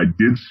going. And I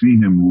did see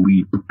him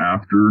leap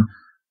after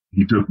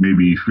he took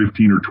maybe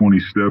 15 or 20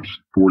 steps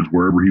towards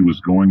wherever he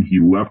was going. He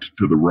leapt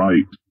to the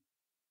right,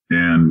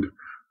 and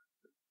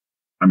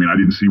I mean, I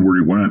didn't see where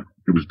he went.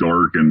 It was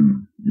dark,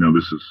 and,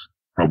 this is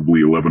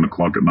probably 11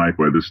 o'clock at night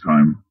by this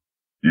time.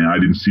 And I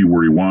didn't see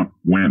where he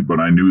went, but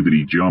I knew that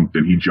he jumped,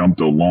 and he jumped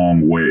a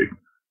long way.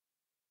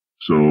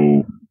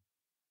 So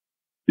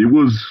it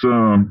was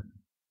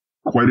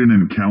quite an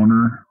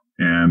encounter,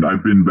 and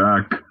I've been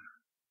back,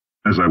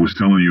 as I was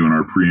telling you in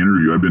our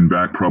pre-interview, I've been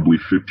back probably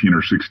 15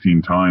 or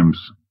 16 times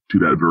to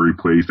that very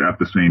place at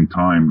the same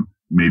time,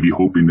 maybe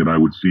hoping that I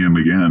would see him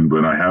again,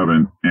 but I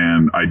haven't.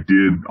 And I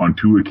did on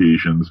 2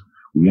 occasions.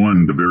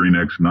 One, the very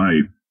next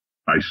night,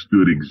 I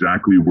stood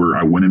exactly where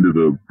I went into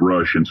the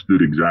brush and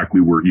stood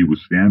exactly where he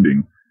was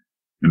standing.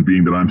 And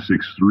being that I'm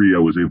 6'3", I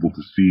was able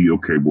to see,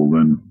 okay, well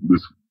then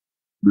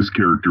this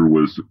character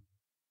was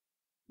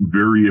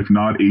very, if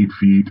not 8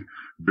 feet,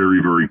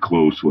 very, very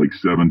close, like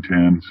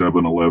 7'10",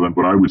 7'11",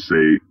 but I would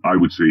say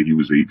he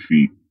was 8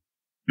 feet.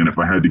 And if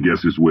I had to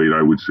guess his weight,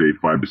 I would say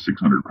 500 to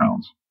 600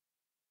 pounds.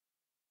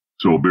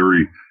 So a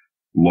very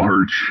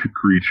large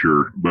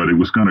creature, but it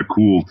was kind of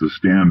cool to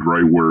stand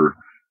right where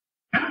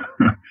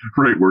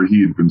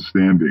he had been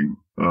standing.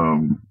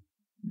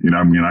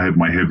 I had,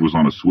 my head was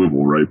on a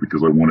swivel, right?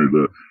 Because I wanted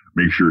to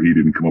make sure he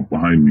didn't come up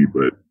behind me,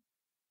 but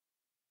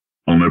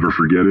I'll never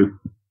forget it,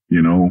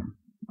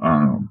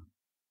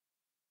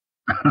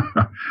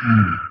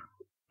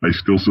 I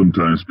still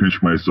sometimes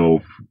pinch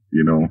myself,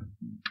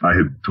 I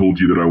had told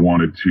you that I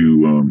wanted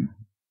to,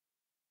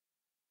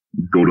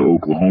 go to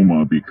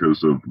Oklahoma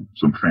because of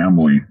some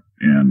family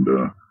and,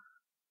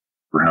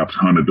 perhaps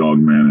hunt a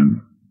dogman,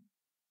 and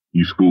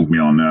you schooled me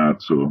on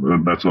that. So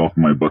that's off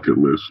my bucket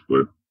list,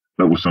 but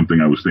that was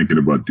something I was thinking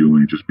about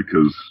doing just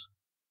because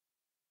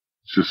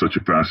it's just such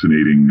a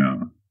fascinating,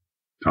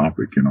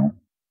 topic,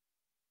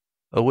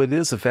 Oh, it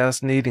is a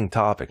fascinating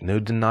topic, no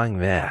denying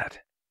that.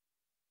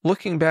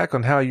 Looking back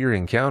on how your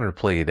encounter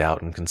played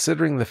out and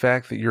considering the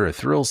fact that you're a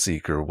thrill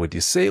seeker, would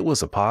you say it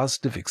was a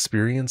positive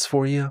experience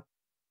for you?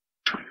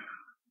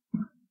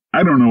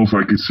 I don't know if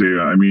I could say,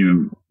 I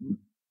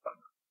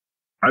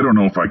don't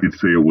know if I could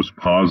say it was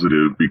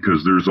positive,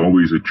 because there's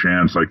always a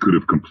chance I could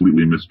have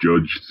completely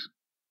misjudged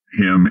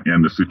him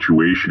and the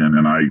situation,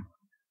 and I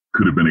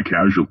could have been a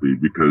casualty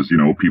because,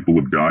 people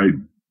have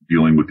died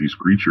dealing with these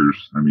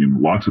creatures.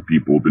 Lots of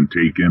people have been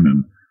taken,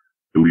 and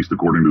at least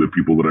according to the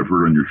people that I've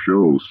heard on your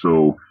show.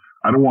 So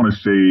I don't want to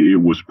say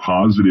it was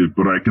positive,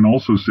 but I can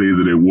also say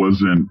that it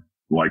wasn't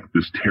like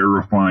this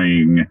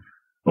terrifying,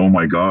 oh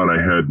my God,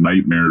 I had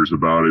nightmares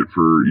about it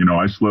for,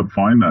 I slept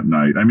fine that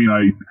night.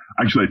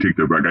 I take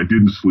that back. I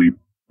didn't sleep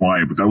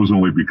fine, but that was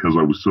only because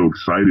I was so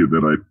excited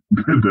that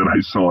I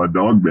saw a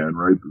dogman,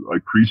 right? A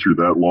creature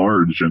that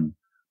large and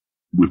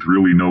with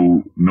really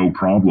no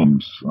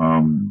problems.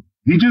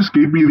 He just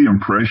gave me the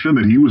impression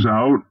that he was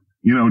out,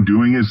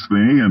 doing his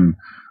thing, and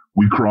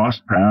we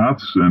crossed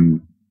paths,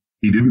 and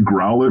he didn't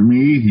growl at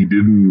me. He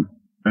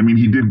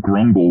did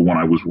grumble when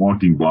I was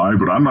walking by,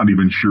 but I'm not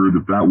even sure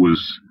that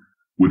was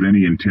with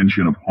any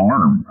intention of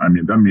harm.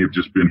 That may have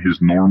just been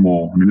his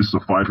normal, this is a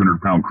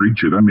 500-pound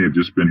creature. That may have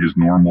just been his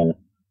normal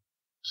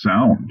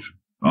sound.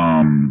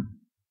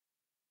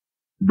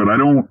 But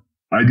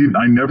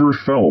I never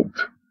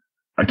felt,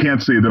 I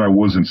can't say that I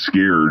wasn't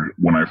scared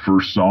when I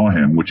first saw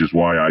him, which is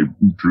why I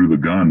drew the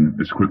gun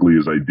as quickly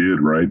as I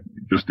did, right?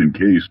 Just in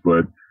case.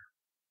 But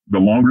the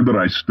longer that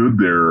I stood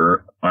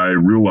there, I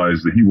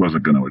realized that he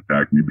wasn't going to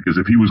attack me, because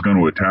if he was going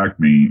to attack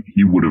me,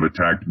 he would have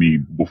attacked me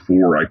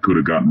before I could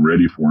have gotten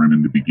ready for him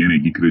in the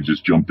beginning. He could have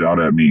just jumped out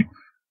at me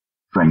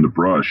from the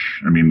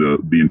brush.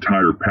 The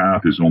entire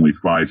path is only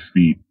 5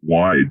 feet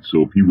wide.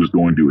 So if he was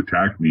going to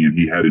attack me and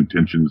he had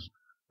intentions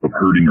of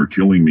hurting or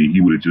killing me,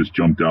 he would have just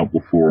jumped out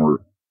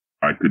before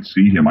I could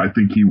see him. I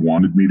think he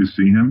wanted me to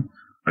see him.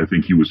 I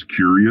think he was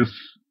curious.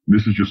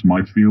 This is just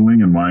my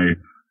feeling and my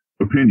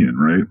opinion,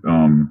 right?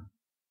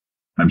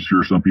 I'm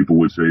sure some people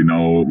would say,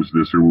 no, it was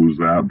this or it was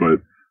that,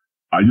 but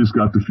I just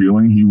got the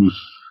feeling he was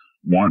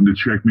wanting to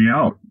check me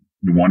out.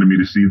 He wanted me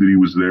to see that he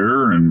was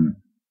there. And,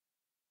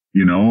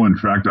 in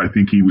fact, I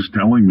think he was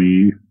telling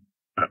me,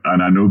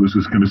 and I know this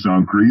is going to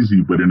sound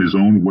crazy, but in his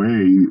own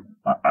way,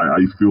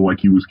 I feel like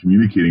he was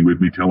communicating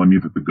with me, telling me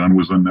that the gun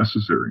was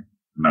unnecessary.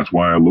 And that's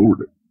why I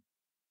lowered it.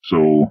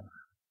 So,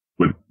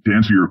 but to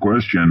answer your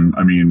question,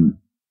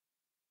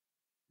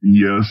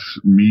 yes,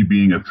 me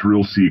being a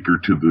thrill seeker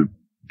to the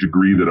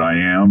degree that I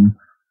am,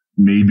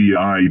 maybe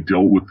I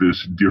dealt with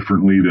this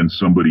differently than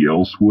somebody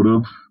else would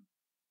have.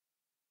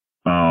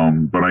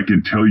 But I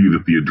can tell you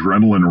that the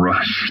adrenaline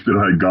rush that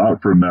I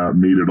got from that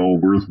made it all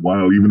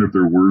worthwhile, even if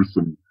there were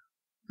some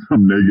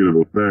negative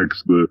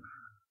effects.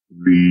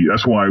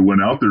 That's why I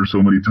went out there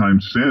so many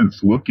times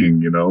since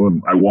looking, and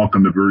I walk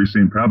on the very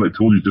same path. I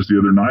told you just the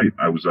other night,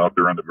 I was out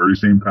there on the very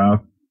same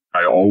path.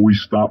 I always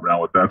stop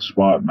now at that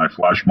spot and I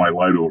flash my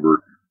light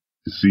over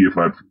to see if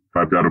I've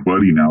got a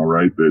buddy now,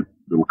 right,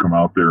 that'll come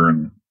out there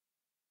and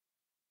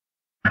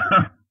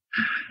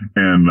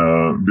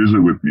and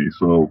visit with me.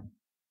 So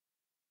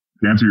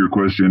to answer your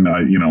question,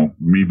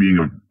 me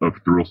being a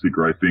thrill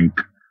seeker, I think,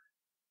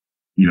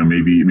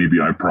 maybe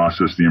I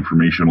process the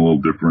information a little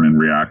different and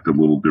react a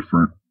little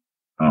different.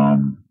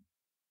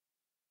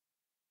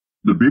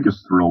 The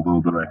biggest thrill,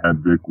 though, that I had,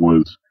 Vic,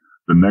 was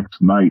the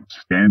next night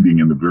standing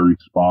in the very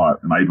spot,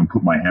 and I even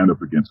put my hand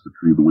up against the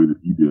tree the way that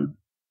he did.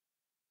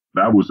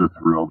 That was a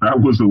thrill.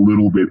 That was a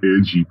little bit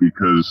edgy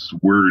because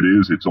where it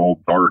is, it's all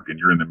dark and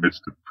you're in the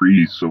midst of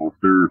trees. So if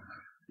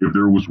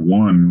there was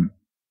one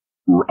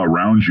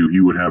around you, he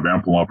would have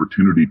ample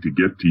opportunity to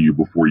get to you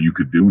before you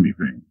could do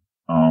anything.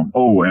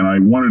 And I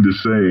wanted to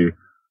say,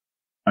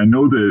 I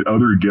know that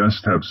other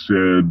guests have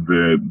said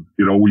that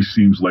it always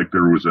seems like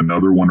there was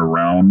another one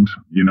around,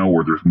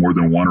 or there's more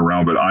than one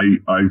around, but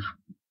I've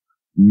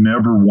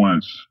never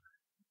once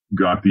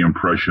got the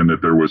impression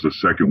that there was a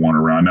second one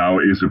around. Now,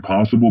 is it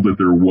possible that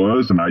there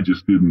was and I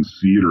just didn't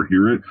see it or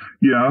hear it?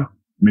 Yeah,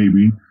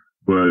 maybe.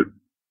 But,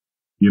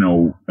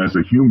 as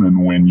a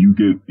human, when you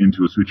get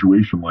into a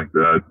situation like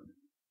that,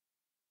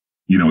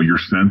 your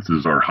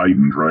senses are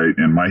heightened, right?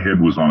 And my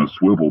head was on a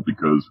swivel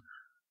because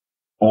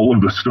all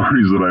of the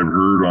stories that I've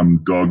heard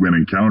on Dogman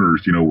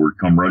Encounters, were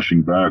come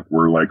rushing back.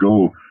 Were like,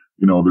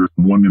 there's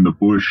one in the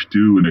bush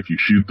too. And if you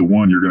shoot the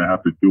one, you're going to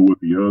have to deal with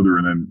the other.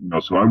 And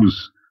then, so I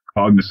was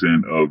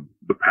cognizant of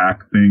the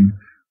pack thing,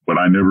 but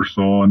I never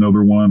saw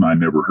another one. I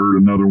never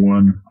heard another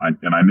one.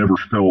 And I never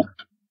felt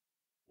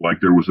like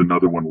there was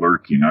another one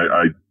lurking.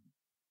 I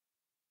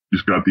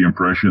just got the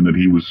impression that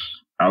he was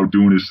out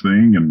doing his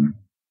thing, and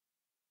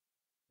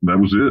that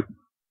was it.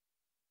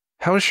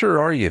 How sure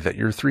are you that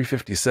your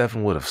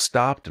 357 would have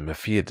stopped him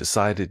if he had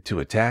decided to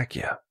attack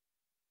you?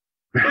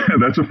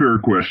 That's a fair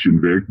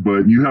question, Vic,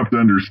 but you have to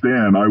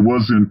understand, I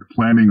wasn't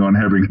planning on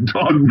having a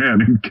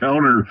Dogman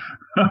encounter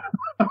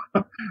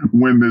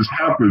when this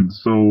happened.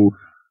 So,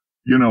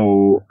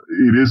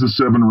 it is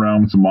a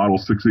 7-round, it's a model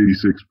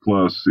 686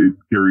 plus. It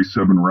carries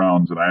 7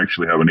 rounds, and I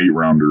actually have an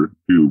 8-rounder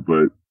too.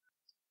 But,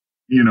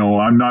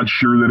 I'm not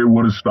sure that it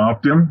would have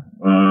stopped him,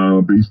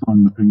 based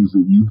on the things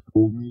that you've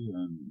told me.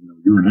 And,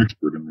 you're an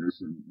expert in this,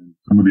 and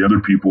some of the other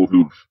people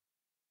who've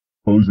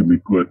supposedly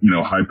put,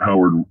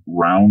 high-powered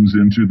rounds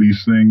into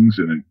these things,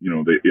 and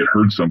it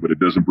hurts them, but it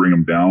doesn't bring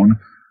them down.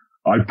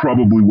 I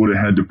probably would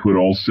have had to put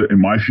all 7,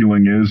 and my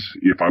feeling is,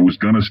 if I was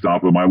going to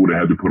stop him, I would have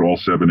had to put all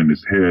 7 in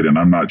his head, and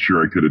I'm not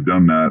sure I could have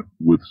done that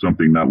with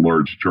something that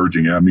large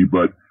charging at me,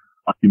 but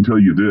I can tell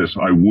you this,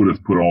 I would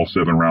have put all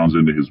 7 rounds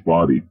into his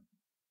body.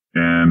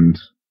 And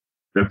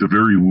at the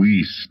very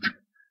least,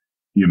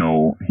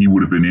 he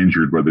would have been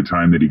injured by the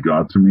time that he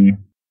got to me.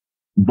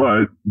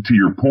 But to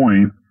your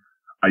point,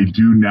 I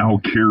do now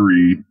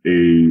carry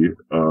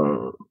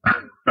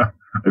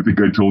I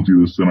think I told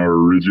you this in our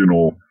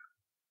original,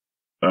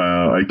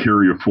 I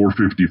carry a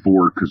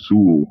 454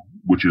 Casull,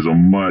 which is a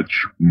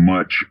much,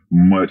 much,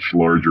 much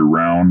larger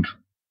round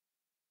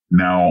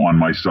now on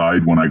my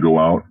side when I go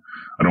out.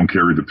 I don't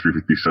carry the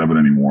 357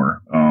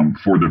 anymore,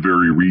 for the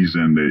very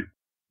reason that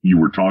you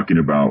were talking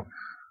about.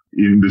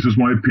 And this is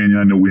my opinion.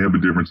 I know we have a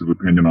difference of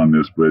opinion on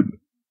this, but,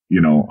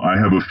 I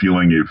have a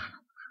feeling if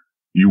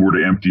you were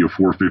to empty a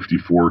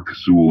 454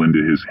 Casull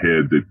into his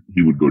head, that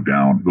he would go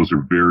down. Those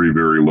are very,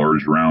 very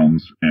large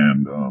rounds.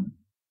 And,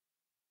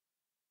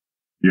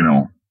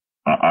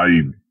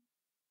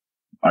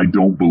 I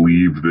don't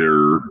believe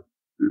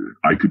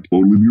I could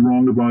totally be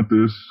wrong about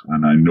this.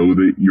 And I know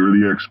that you're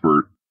the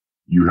expert.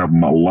 You have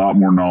a lot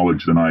more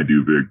knowledge than I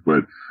do, Vic,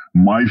 but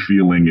my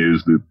feeling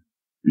is that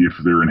if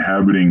they're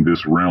inhabiting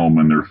this realm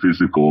and they're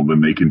physical,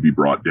 then they can be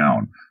brought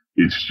down.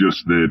 It's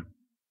just that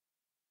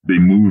they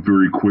move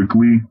very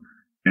quickly,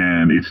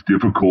 and it's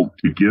difficult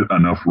to get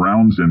enough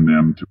rounds in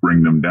them to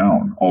bring them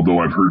down. Although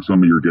I've heard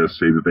some of your guests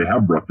say that they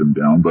have brought them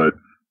down, but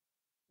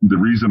the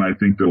reason I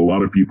think that a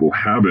lot of people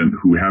haven't,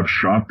 who have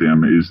shot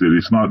them, is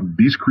that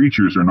these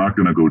creatures are not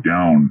going to go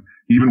down,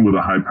 even with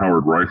a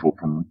high-powered rifle,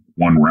 from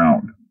one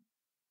round.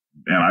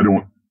 And I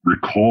don't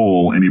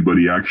recall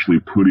anybody actually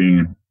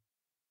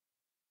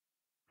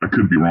I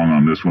could be wrong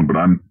on this one, but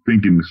I'm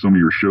thinking some of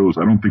your shows,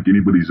 I don't think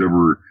anybody's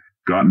ever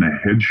gotten a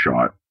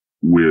headshot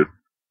with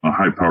a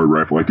high-powered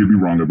rifle. I could be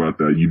wrong about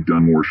that. You've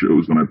done more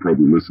shows than I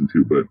probably listened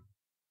to, but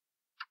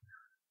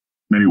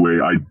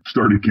anyway, I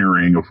started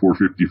carrying a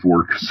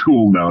 454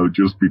 Casull now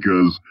just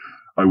because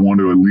I want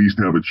to at least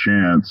have a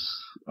chance,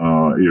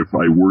 if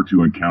I were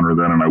to encounter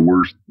that and I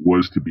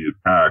was to be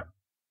attacked.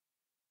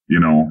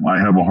 I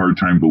have a hard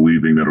time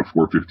believing that a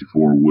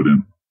 454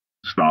 wouldn't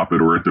stop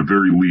it, or at the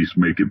very least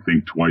make it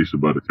think twice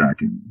about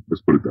attacking me.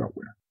 Let's put it that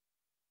way.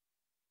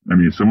 I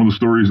mean, some of the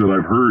stories that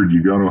I've heard,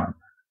 you gotta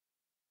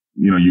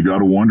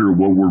wonder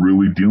what we're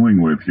really dealing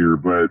with here.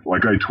 But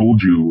like I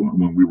told you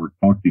when we were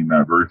talking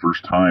that very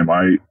first time,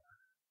 I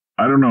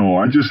don't know.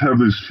 I just have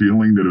this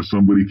feeling that if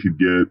somebody could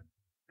get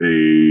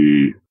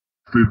a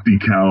 50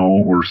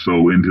 cal or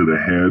so into the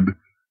head,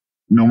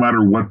 no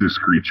matter what this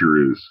creature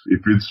is,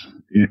 if it's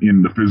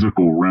in the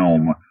physical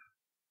realm,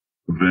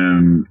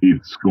 then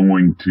it's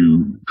going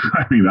to,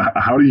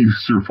 how do you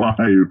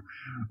survive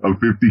a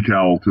 50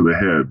 cal to the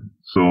head?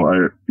 So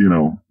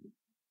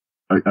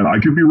I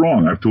could be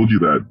wrong. I've told you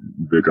that,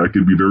 Vic. I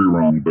could be very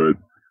wrong, but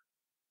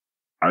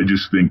I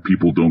just think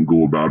people don't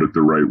go about it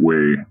the right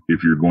way.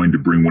 If you're going to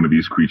bring one of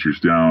these creatures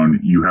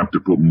down, you have to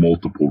put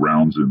multiple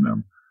rounds in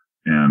them.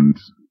 And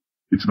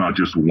it's not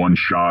just one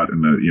shot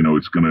and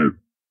the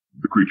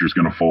creature's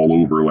gonna fall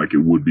over like it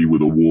would be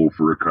with a wolf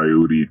or a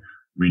coyote. I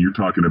mean, you're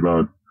talking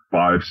about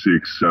 5,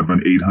 6,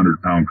 7,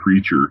 800-pound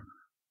creature.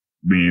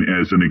 I mean,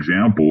 as an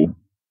example,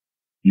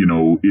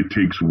 it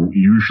takes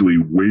usually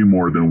way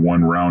more than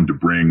one round to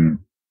bring,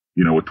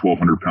 a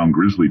 1,200-pound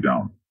grizzly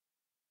down.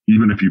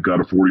 Even if you've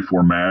got a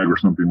 44 mag or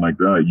something like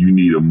that, you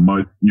need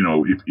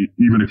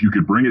even if you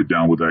could bring it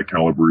down with that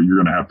caliber, you're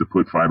going to have to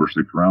put 5 or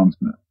 6 rounds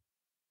in it.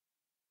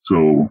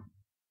 So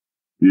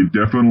it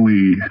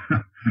definitely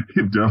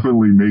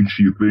makes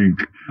you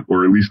think,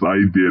 or at least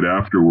I did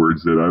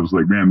afterwards, that I was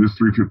like, man, this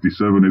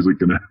 357 isn't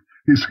going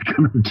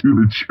to do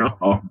the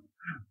job.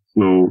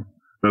 So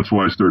that's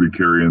why I started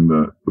carrying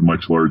the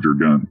much larger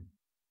gun.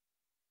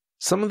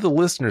 Some of the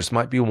listeners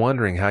might be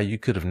wondering how you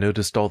could have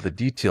noticed all the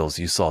details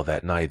you saw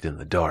that night in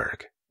the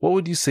dark. What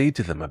would you say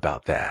to them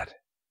about that?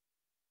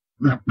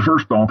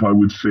 First off, I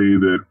would say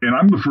that, and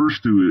I'm the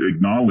first to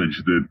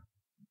acknowledge that,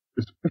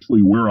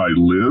 especially where I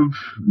live,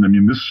 I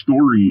mean, this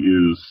story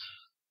is,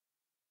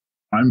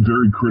 I'm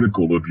very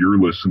critical of your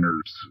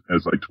listeners,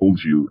 as I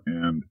told you,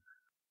 and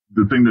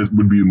the thing that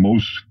would be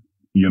most,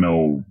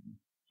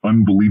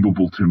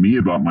 unbelievable to me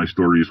about my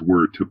story is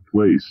where it took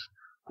place.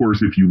 Of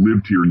course, if you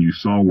lived here and you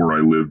saw where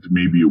I lived,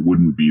 maybe it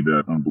wouldn't be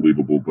that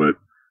unbelievable, but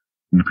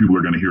people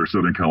are going to hear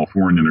Southern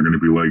California and they're going to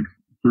be like,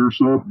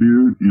 surf's up,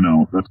 dude,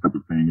 that type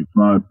of thing. It's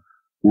not,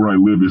 where I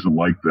live isn't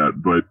like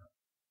that. But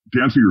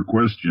to answer your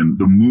question,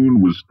 the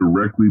moon was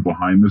directly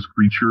behind this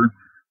creature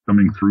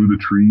coming through the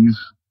trees.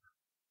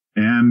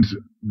 And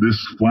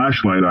this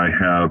flashlight I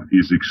have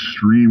is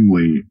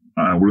extremely,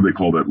 what do they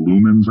call that?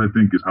 Lumens, I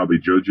think, is how they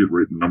judge it,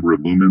 right? The number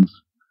of lumens.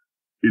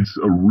 It's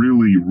a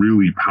really,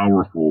 really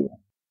powerful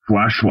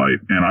flashlight.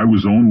 And I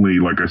was only,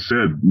 like I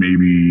said,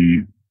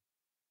 maybe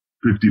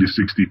 50 to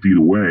 60 feet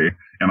away.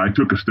 And I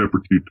took a step or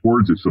two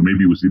towards it. So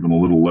maybe it was even a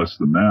little less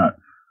than that.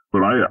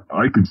 But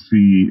I could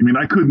see,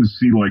 I couldn't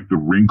see like the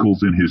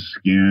wrinkles in his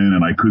skin,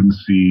 and I couldn't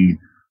see,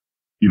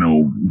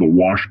 the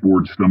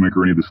washboard stomach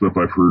or any of the stuff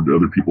I've heard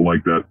other people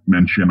like that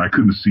mention. I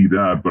couldn't see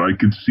that, but I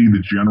could see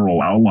the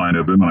general outline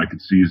of him, and I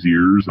could see his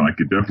ears, and I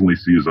could definitely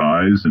see his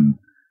eyes and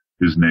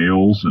his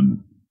nails,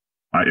 and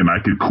I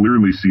could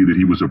clearly see that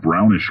he was a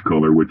brownish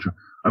color, which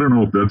I don't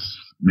know if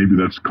maybe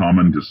that's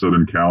common to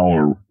Southern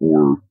Cal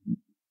or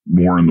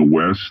more in the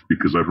West,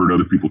 because I've heard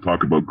other people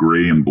talk about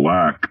gray and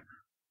black,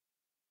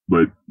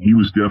 but he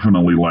was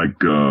definitely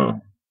like,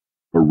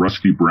 a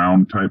rusty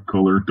brown type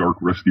color, dark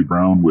rusty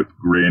brown with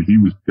gray, and he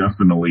was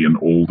definitely an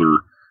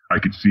older, I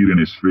could see it in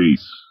his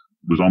face.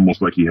 It was almost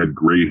like he had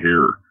gray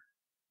hair.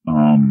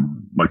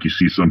 Like you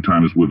see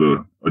sometimes with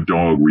a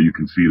dog where you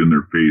can see it in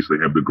their face. They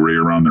have the gray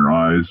around their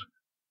eyes,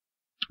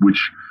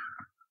 which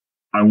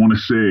I want to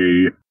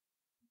say,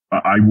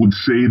 I would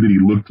say that he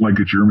looked like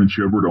a German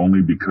Shepherd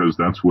only because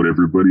that's what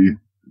everybody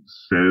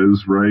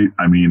says, right?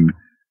 I mean,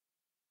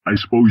 I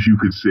suppose you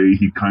could say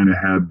he kind of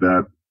had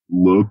that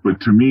look, but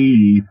to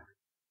me,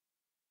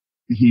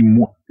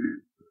 again,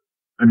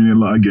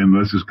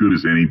 that's as good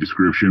as any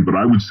description, but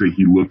I would say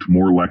he looked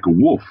more like a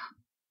wolf,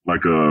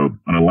 like an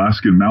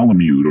Alaskan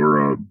Malamute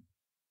or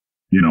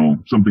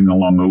something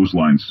along those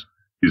lines,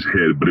 his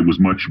head, but it was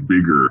much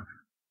bigger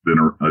than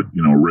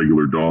a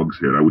regular dog's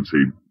head. I would say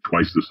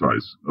twice the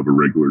size of a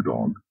regular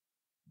dog.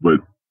 But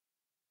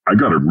I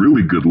got a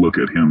really good look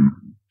at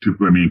him,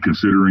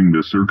 considering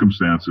the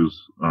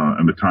circumstances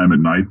and the time at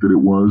night that it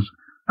was.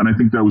 And I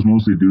think that was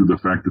mostly due to the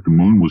fact that the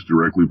moon was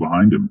directly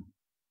behind him.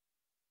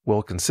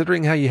 Well,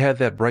 considering how you had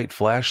that bright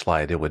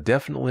flashlight, it would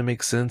definitely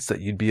make sense that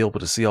you'd be able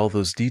to see all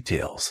those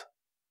details.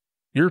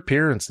 Your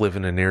parents live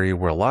in an area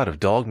where a lot of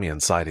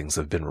Dogman sightings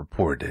have been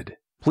reported.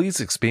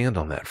 Please expand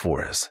on that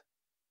for us.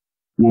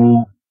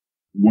 Well,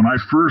 when I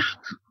first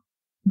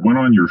went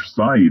on your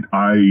site,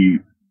 I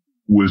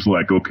was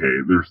like,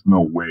 okay, there's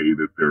no way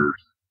that there's,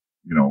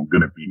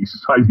 going to be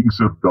sightings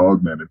of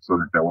Dogmen in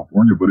Southern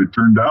California. But it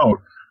turned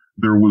out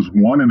there was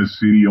one in a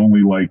city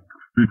only like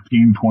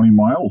 15, 20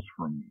 miles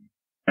from me.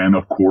 And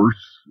of course,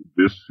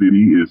 this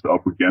city is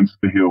up against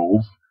the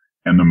hills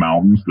and the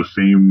mountains. The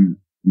same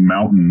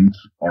mountains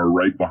are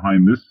right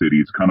behind this city.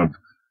 It's kind of,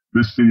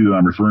 this city that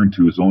I'm referring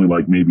to is only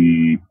like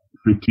maybe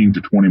 15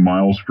 to 20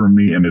 miles from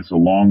me, and it's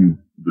along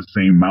the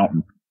same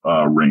mountain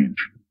range.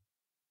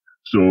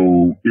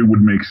 So it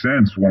would make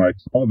sense when I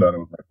saw that. I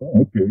was like,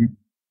 oh, okay.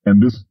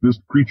 And this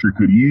creature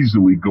could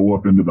easily go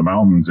up into the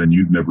mountains and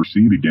you'd never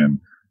see it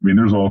again. I mean,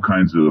 there's all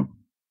kinds of,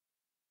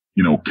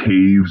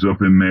 caves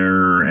up in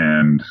there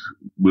and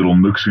little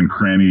nooks and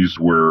crannies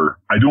where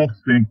I don't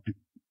think,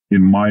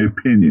 in my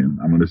opinion,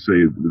 I'm going to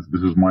say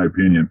this is my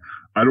opinion,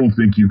 I don't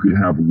think you could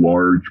have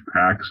large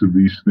packs of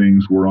these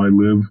things where I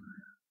live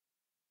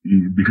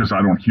because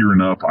I don't hear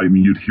enough. I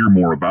mean, you'd hear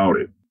more about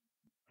it.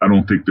 I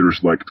don't think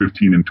there's like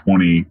 15 and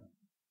 20,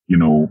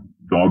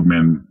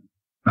 Dogmen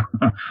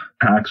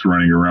packs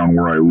running around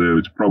where I live.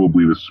 It's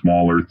probably the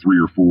smaller 3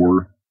 or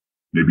 4,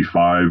 maybe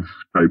 5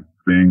 type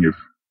thing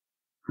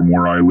from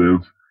where I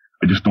live.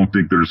 I just don't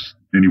think there's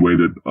any way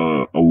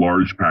that a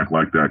large pack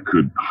like that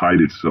could hide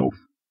itself.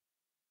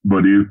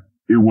 But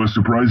it was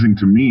surprising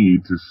to me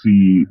to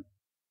see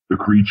the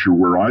creature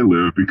where I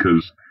live,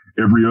 because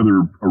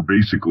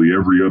basically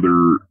every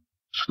other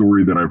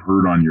story that I've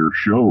heard on your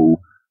show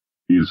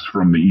is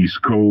from the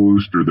East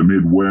Coast or the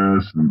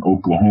Midwest and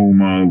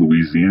Oklahoma,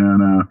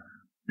 Louisiana.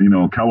 You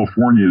know,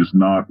 California is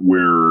not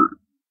where,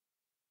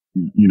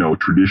 you know,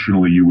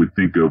 traditionally you would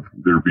think of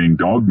there being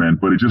dogmen,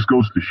 but it just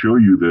goes to show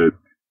you that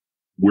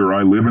where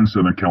I live in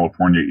Southern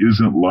California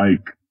isn't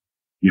like,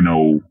 you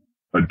know,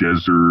 a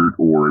desert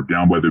or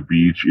down by the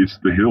beach. It's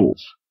the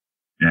hills.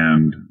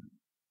 And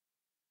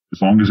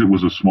as long as it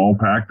was a small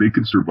pack, they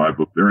could survive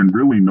up there. And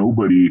really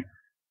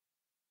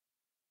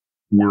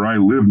where I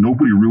live,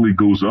 nobody really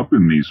goes up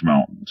in these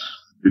mountains.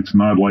 It's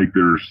not like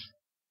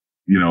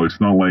it's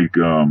not like,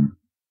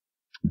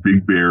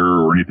 Big Bear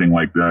or anything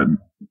like that.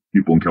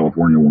 People in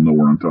California will know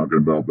what I'm talking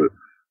about, but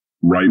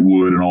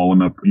Wrightwood and all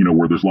enough, you know,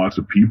 where there's lots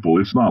of people,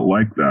 it's not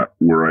like that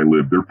where I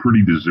live. They're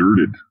pretty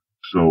deserted.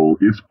 So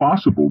it's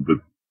possible that,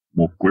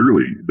 well,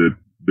 clearly that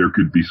there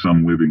could be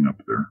some living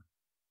up there.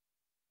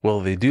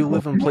 Well, they do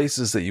live in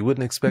places that you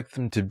wouldn't expect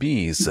them to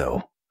be,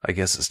 so I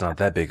guess it's not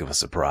that big of a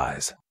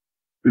surprise.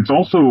 It's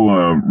also,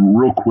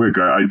 real quick,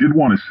 I did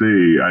want to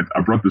say,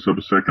 I brought this up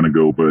a second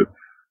ago, but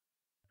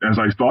as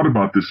I thought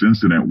about this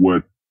incident,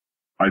 what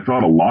I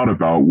thought a lot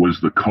about was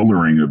the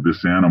coloring of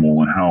this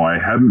animal and how I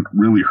hadn't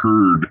really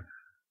heard,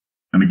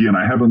 and again,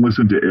 I haven't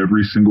listened to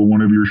every single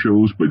one of your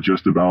shows, but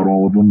just about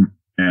all of them,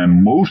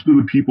 and most of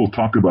the people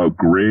talk about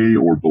gray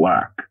or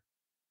black.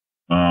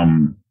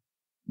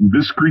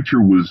 This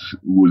creature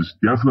was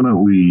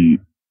definitely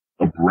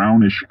a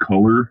brownish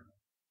color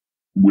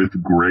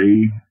with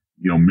gray,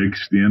 you know,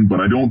 mixed in, but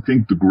I don't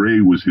think the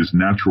gray was his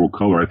natural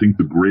color. I think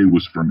the gray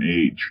was from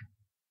age.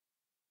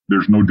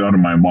 There's no doubt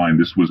in my mind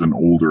this was an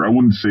older, I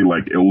wouldn't say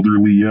like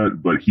elderly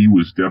yet, but he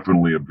was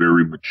definitely a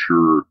very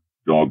mature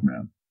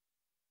dogman.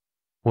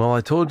 Well,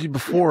 I told you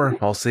before,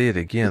 I'll say it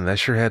again, that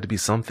sure had to be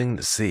something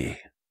to see.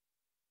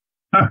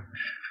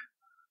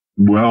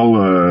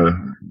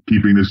 Well,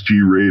 keeping this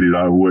G-rated,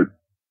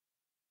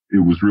 it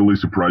was really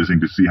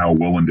surprising to see how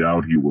well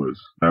endowed he was.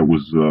 That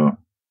was,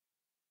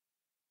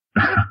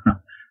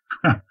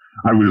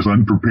 I was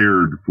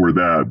unprepared for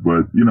that,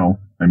 but you know,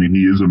 I mean,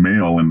 he is a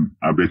male, and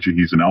I bet you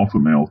he's an alpha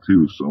male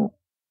too. So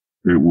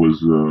it was,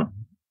 the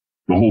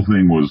whole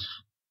thing was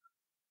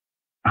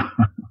a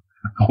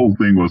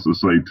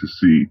sight to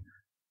see.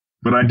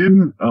 But I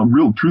didn't,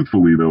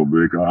 truthfully though,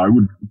 Vic, I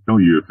would tell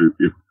you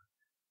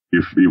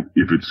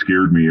if it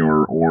scared me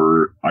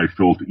or I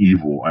felt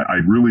evil. I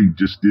really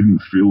just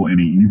didn't feel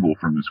any evil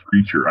from this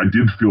creature. I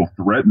did feel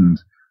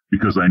threatened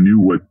because I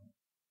knew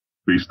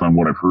based on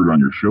what I've heard on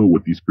your show,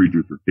 what these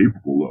creatures are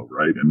capable of,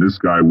 right? And this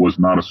guy was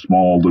not a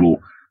small little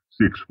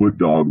 6-foot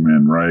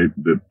dogman, right?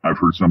 That I've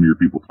heard some of your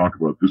people talk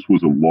about. This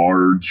was a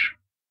large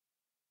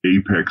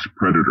apex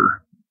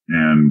predator,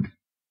 and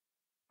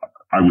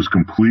I was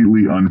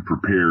completely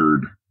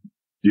unprepared.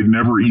 It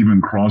never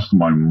even crossed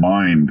my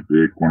mind,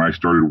 Vic, when I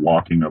started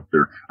walking up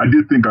there. I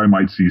did think I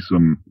might see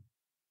some,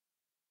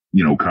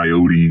 you know,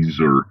 coyotes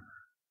or,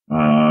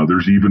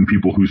 there's even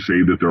people who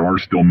say that there are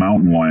still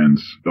mountain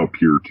lions up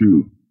here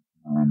too.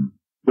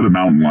 But a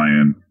mountain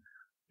lion,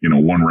 you know,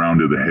 one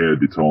round to the head,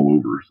 it's all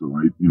over. So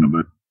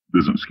that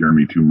doesn't scare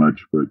me too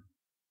much, but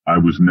I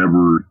was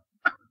not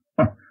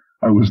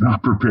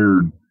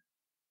prepared,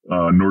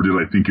 nor did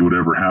I think it would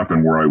ever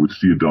happen where I would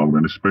see a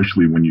dogman,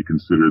 especially when you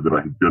consider that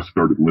I had just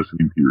started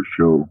listening to your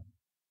show.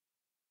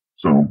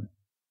 So,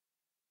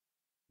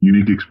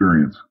 unique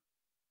experience.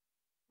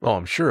 Oh,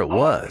 I'm sure it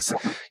was.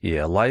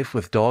 Yeah, life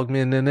with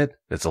dogmen in it,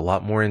 it's a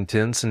lot more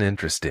intense and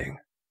interesting.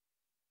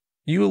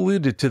 You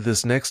alluded to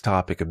this next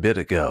topic a bit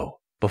ago.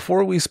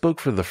 Before we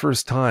spoke for the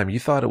first time, you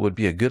thought it would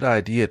be a good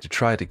idea to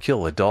try to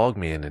kill a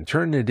dogman and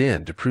turn it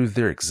in to prove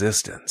their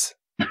existence.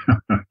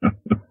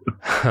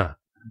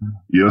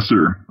 Yes,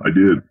 sir, I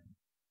did.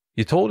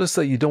 You told us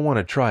that you don't want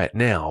to try it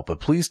now, but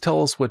please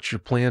tell us what your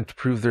plan to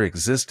prove their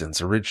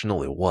existence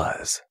originally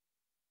was.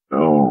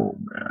 Oh,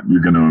 man,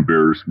 you're going to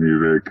embarrass me,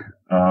 Vic.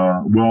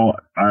 Well,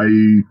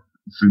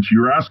 since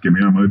you're asking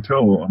me, I'm going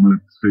to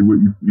say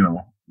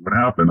what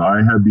happened. I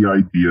had the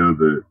idea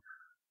that,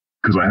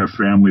 because I have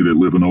family that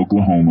live in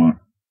Oklahoma,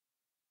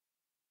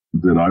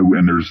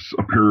 and there's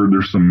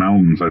some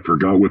mountains, I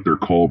forgot what they're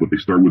called, but they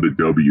start with a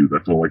W.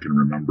 That's all I can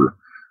remember.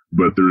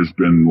 But there's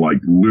been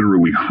like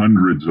literally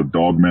hundreds of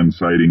dogmen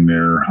sighting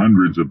there,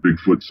 hundreds of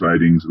Bigfoot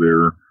sightings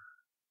there.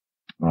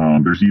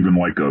 There's even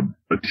like a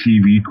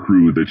TV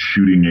crew that's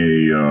shooting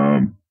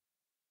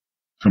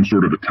some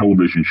sort of a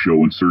television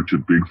show in search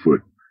of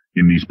Bigfoot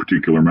in these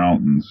particular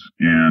mountains.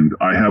 And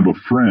I have a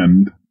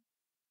friend,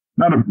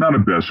 not a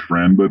best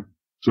friend, but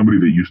somebody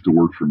that used to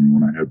work for me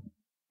when I had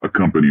a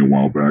company a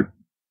while back,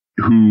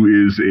 who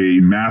is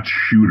a match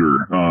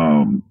shooter,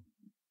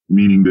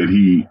 meaning that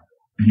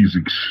he's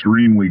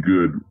extremely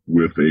good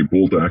with a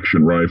bolt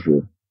action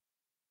rifle.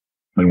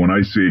 And when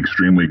I say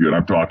extremely good,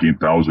 I'm talking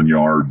 1,000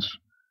 yards,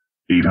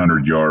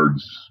 800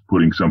 yards,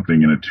 putting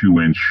something in a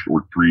 2-inch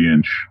or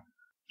 3-inch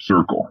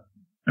circle.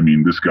 I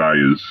mean, this guy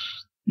is,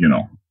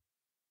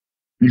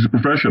 he's a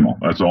professional.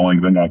 That's all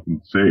thing I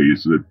can say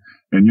is that,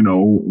 and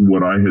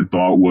what I had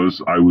thought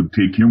was I would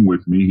take him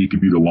with me. He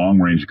could be the long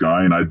range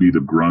guy and I'd be the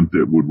grunt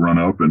that would run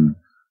up and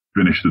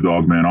finish the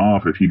dogman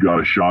off. If he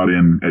got a shot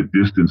in at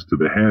distance to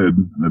the head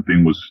and the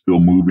thing was still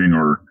moving,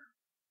 or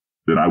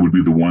that I would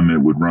be the one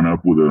that would run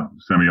up with a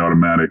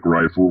semi-automatic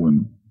rifle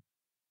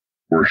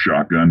or a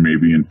shotgun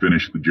maybe and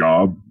finish the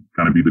job,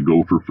 kind of be the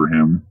gopher for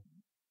him.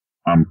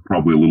 I'm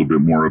probably a little bit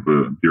more of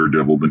a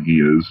daredevil than he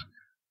is.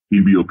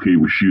 He'd be okay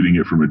with shooting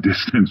it from a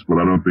distance, but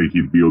I don't think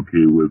he'd be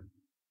okay with,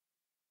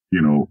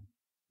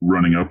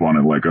 running up on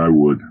it like I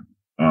would.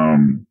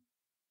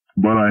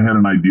 But I had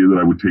an idea that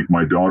I would take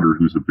my daughter,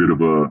 who's a bit of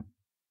a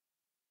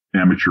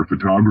amateur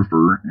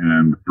photographer,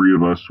 and the three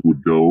of us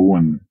would go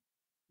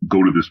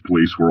to this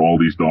place where all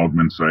these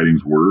Dogman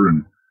sightings were,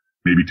 and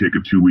maybe take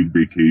a 2-week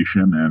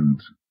vacation and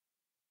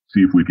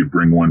see if we could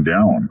bring one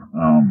down.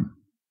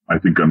 I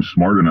think I'm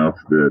smart enough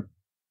that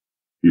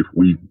if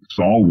we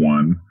saw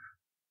one,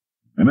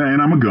 and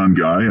I'm a gun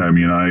guy. I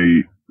mean,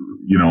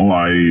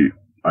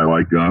 I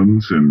like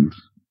guns, and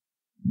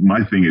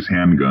my thing is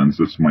handguns.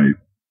 That's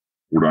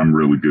what I'm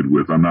really good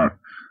with. I'm not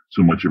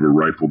so much of a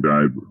rifle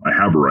guy. I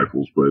have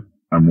rifles, but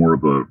I'm more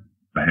of a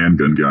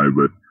handgun guy.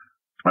 But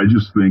I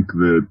just think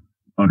that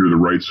under the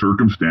right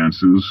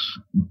circumstances,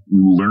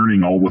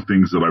 learning all the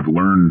things that I've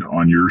learned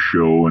on your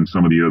show and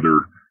some of the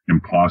other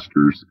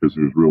imposters, because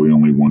there's really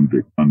only one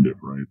Vic Pundit,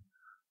 right?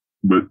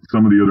 But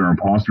some of the other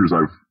imposters,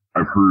 I've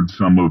heard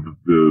some of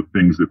the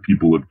things that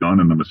people have done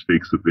and the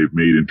mistakes that they've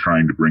made in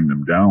trying to bring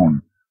them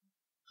down.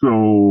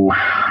 So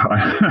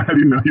I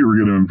didn't know you were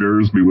going to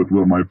embarrass me with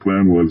what my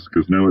plan was,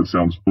 because now it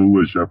sounds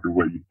foolish after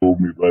what you told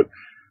me. But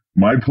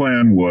my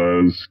plan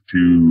was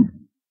to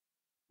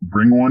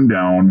bring one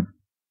down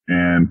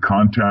and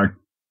contact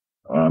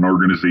an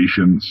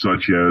organization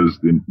such as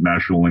the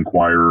National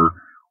Enquirer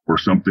or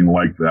something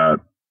like that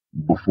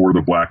before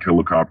the black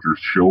helicopters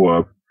show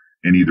up,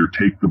 and either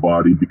take the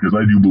body, because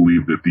I do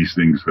believe that these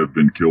things have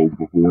been killed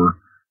before,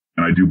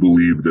 and I do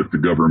believe that the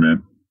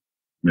government,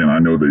 and I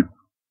know that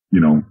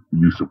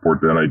you support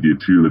that idea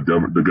too.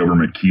 The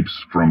government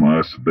keeps from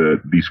us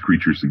that these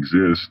creatures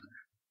exist.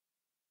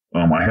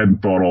 I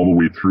hadn't thought all the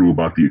way through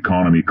about the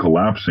economy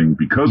collapsing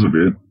because of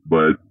it,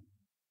 but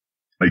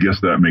I guess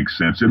that makes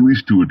sense, at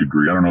least to a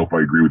degree. I don't know if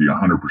I agree with you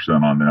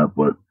 100% on that,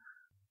 but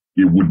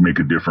it would make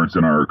a difference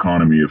in our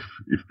economy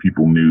if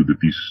people knew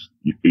that these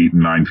 8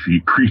 and 9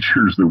 feet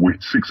creatures that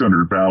weighed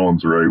 600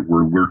 pounds, right,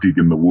 were lurking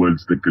in the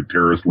woods that could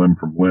tear us limb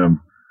from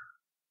limb.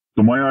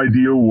 So my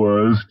idea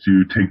was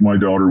to take my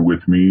daughter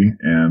with me,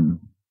 and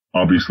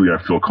obviously I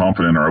feel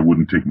confident or I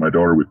wouldn't take my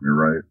daughter with me,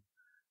 right?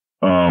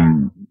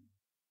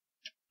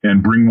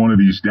 And bring one of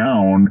these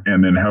down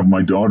and then have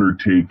my daughter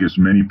take as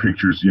many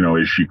pictures,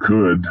 as she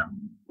could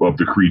of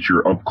the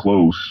creature up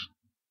close,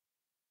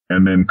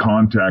 and then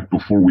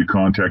before we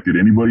contacted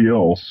anybody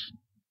else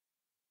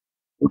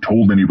or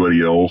told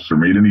anybody else or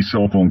made any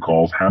cell phone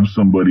calls, have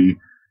somebody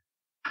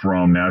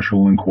from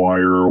National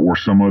Enquirer or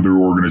some other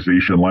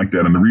organization like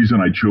that. And the reason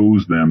I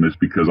chose them is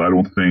because I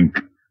don't think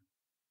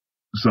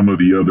some of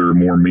the other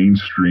more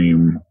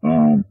mainstream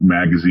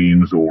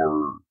magazines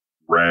or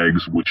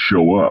rags would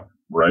show up,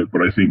 right?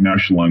 But I think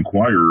National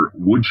Enquirer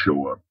would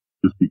show up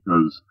just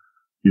because,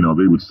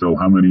 they would sell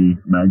how many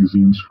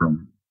magazines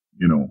from,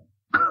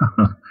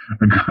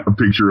 a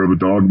picture of a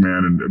dog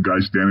man and a guy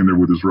standing there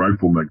with his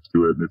rifle next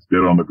to it and it's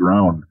dead on the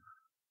ground.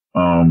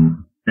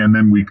 And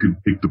then we could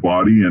take the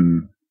body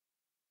and,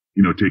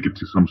 take it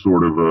to some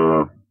sort of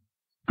a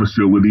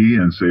facility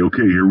and say,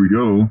 okay, here we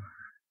go,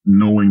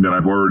 knowing that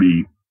I've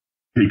already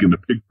taken the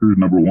pictures,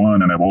 number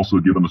one, and I've also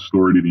given the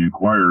story to the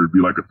Enquirer. It'd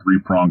be like a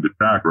 3-pronged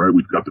attack, right?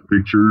 We've got the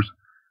pictures,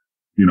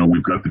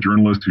 we've got the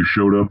journalist who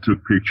showed up,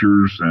 took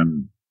pictures,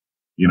 and,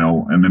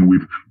 and then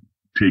we've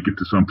take it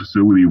to some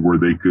facility where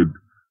they could.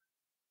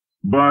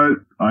 But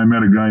I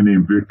met a guy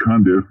named Vic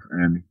Cundiff,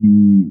 and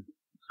he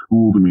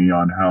schooled me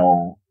on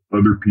how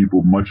other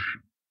people much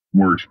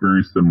more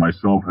experienced than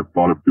myself have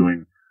thought of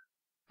doing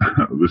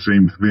the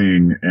same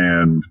thing,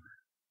 and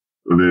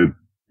that,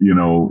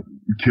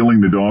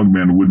 killing the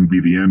dogmen wouldn't be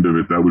the end of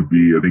it. That would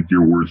be, I think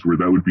your words were,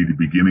 that would be the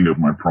beginning of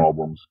my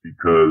problems,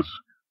 because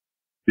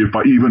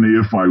according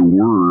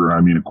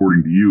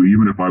to you,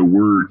 even if I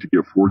were to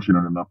get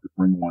fortunate enough to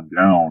bring one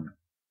down,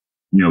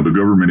 the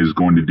government is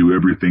going to do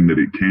everything that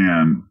it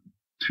can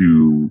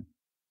to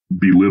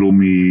belittle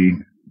me,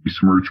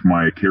 besmirch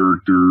my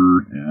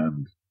character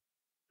and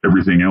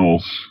everything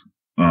else,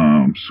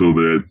 so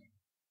that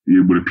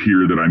it would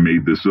appear that I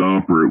made this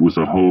up or it was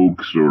a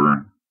hoax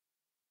or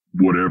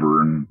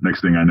whatever. And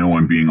next thing I know,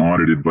 I'm being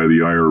audited by the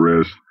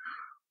IRS,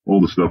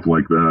 all the stuff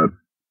like that.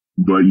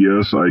 But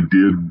yes, I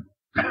did,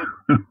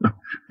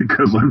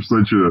 because I'm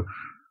such a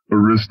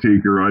risk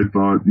taker. I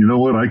thought, you know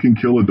what, I can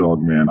kill a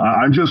dog man.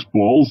 I'm just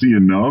ballsy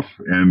enough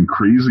and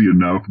crazy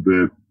enough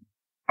that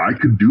I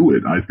could do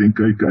it. I think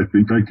I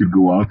could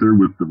go out there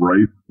with the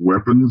right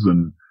weapons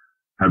and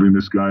having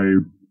this guy,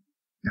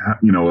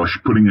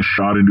 putting a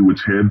shot into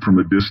its head from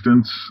a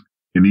distance.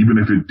 And even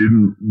if it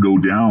didn't go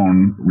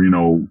down,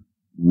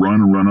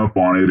 run up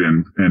on it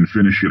and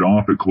finish it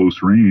off at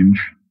close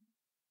range.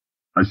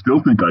 I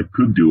still think I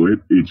could do it.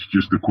 It's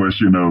just a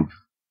question of,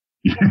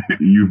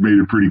 you've made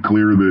it pretty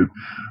clear that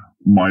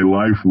my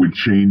life would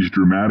change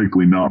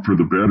dramatically, not for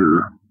the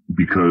better,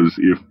 because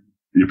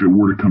if it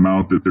were to come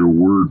out that there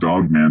were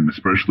dogmen,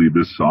 especially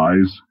this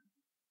size,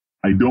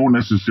 I don't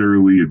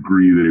necessarily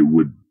agree that it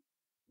would,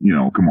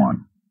 come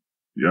on.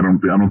 I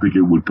don't think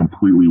it would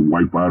completely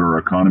wipe out our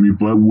economy,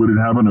 but would it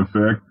have an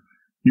effect?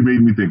 You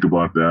made me think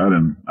about that,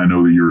 and I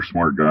know that you're a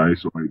smart guy,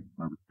 so I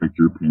respect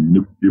your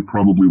opinion. It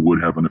probably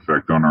would have an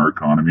effect on our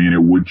economy, and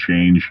it would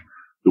change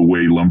the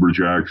way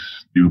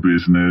lumberjacks do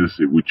business.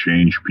 It would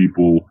change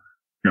people.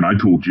 And I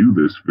told you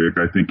this, Vic,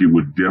 I think it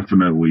would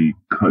definitely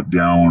cut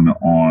down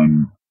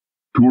on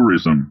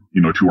tourism,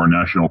 to our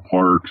national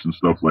parks and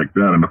stuff like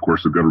that. And of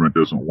course, the government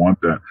doesn't want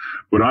that.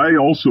 But I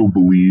also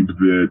believe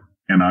that,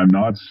 and I'm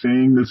not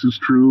saying this is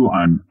true,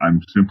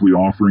 I'm simply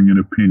offering an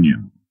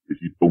opinion.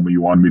 If you told me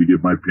you wanted me to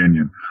give my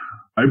opinion,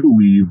 I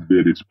believe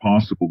that it's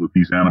possible that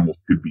these animals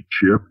could be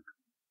chipped,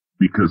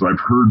 because I've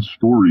heard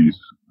stories.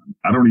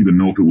 I don't even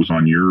know if it was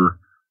on your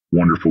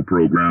wonderful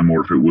program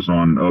or if it was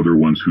on other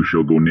ones who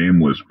shall go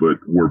nameless, but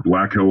where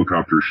black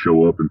helicopters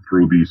show up and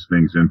throw these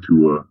things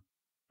into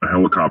a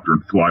helicopter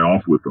and fly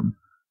off with them.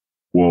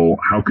 Well,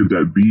 how could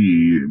that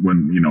be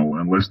when,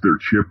 unless they're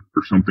chipped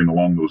or something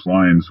along those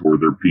lines, or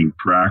they're being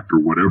tracked or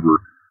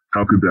whatever,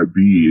 how could that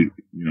be?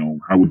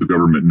 How would the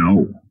government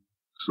know?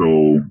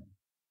 So,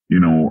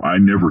 I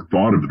never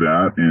thought of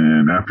that.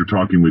 And after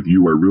talking with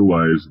you, I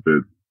realized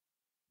that,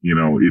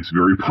 it's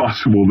very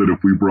possible that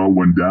if we brought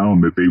one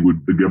down, that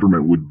the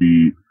government would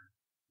be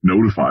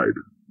notified.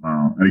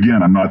 And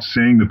again, I'm not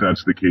saying that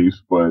that's the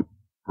case, but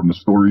from the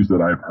stories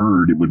that I've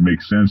heard, it would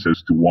make sense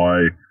as to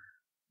why,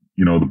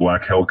 the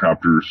black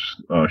helicopters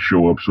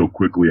show up so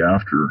quickly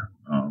after.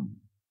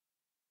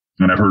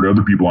 And I've heard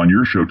other people on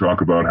your show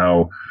talk about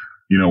how,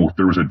 if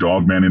there was a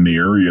dogman in the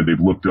area, they've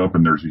looked up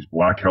and there's these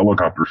black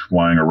helicopters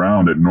flying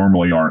around that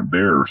normally aren't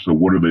there. So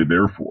what are they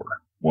there for?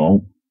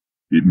 Well,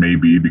 it may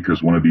be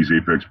because one of these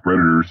apex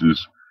predators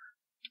is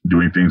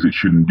doing things it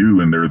shouldn't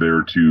do, and they're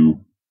there to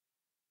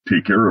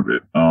take care of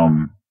it.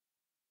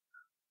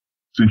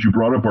 Since you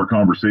brought up our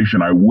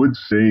conversation, I would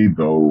say,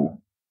 though,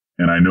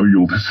 and I know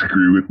you'll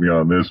disagree with me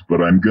on this,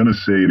 but I'm going to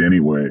say it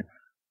anyway.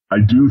 I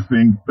do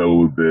think,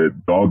 though,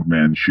 that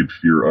dogmen should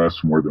fear us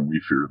more than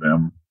we fear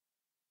them.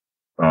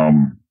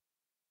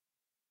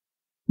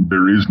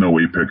 There is no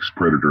apex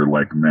predator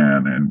like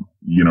man. And,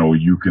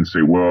 you can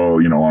say, well,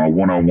 on a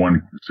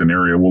one-on-one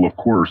scenario, well, of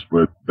course,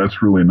 but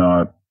that's really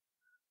not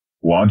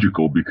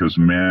logical, because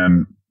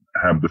man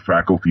have the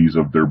faculties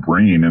of their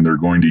brain, and they're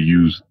going to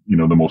use,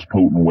 the most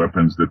potent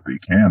weapons that they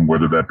can,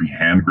 whether that be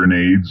hand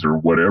grenades or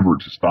whatever,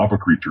 to stop a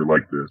creature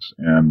like this.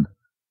 And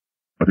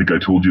I think I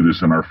told you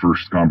this in our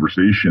first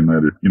conversation,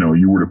 that if,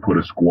 you were to put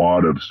a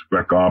squad of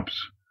spec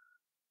ops,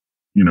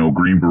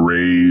 Green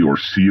Beret or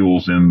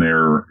SEALs in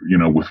there,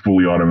 with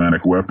fully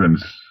automatic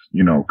weapons,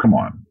 come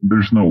on.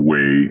 There's no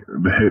way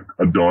that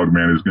a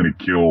dogman is going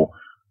to kill,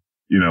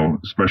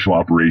 special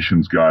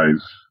operations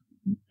guys.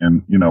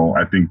 And,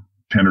 I think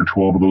 10 or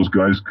 12 of those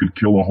guys could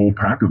kill a whole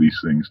pack of these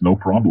things, no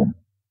problem.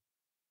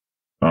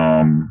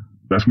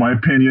 That's my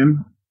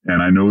opinion.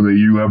 And I know that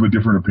you have a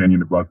different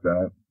opinion about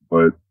that,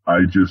 but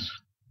I just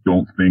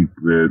don't think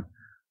that,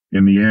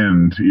 in the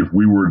end, if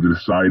we were to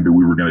decide that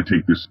we were going to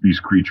take these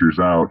creatures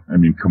out, I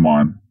mean, come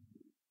on.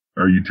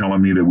 Are you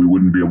telling me that we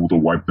wouldn't be able to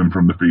wipe them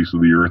from the face of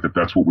the earth if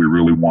that's what we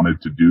really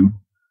wanted to do?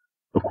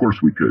 Of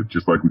course we could,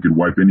 just like we could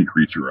wipe any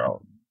creature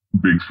out.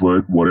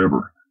 Bigfoot,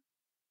 whatever.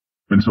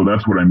 And so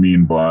that's what I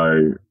mean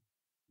by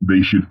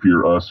they should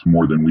fear us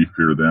more than we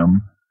fear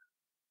them.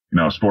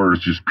 Now, as far as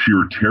just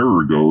pure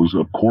terror goes,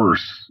 of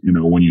course,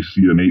 when you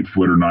see an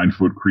 8-foot or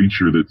 9-foot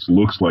creature that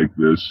looks like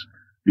this,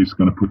 it's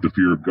going to put the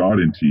fear of God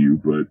into you.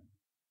 But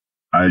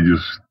I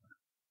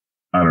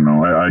don't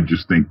know. I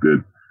just think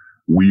that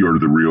we are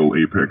the real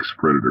apex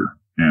predator.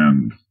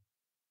 And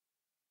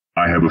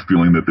I have a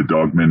feeling that the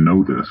dogmen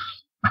know this,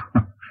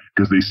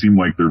 because they seem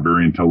like they're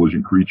very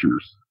intelligent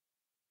creatures.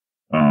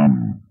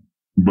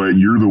 But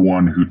you're the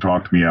one who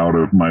talked me out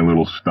of my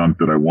little stunt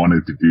that I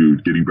wanted to do.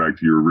 Getting back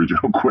to your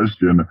original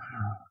question,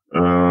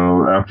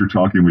 after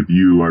talking with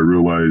you, I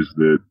realized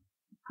that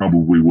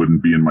probably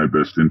wouldn't be in my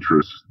best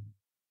interest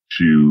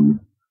to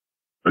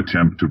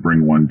attempt to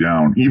bring one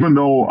down, even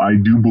though I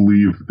do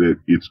believe that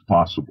it's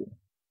possible.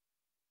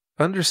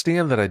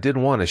 Understand that I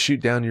didn't want to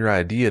shoot down your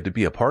idea to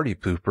be a party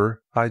pooper.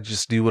 I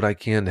just do what I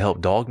can to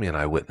help Dogman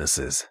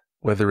eyewitnesses.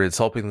 Whether it's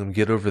helping them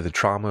get over the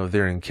trauma of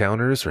their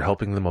encounters or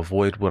helping them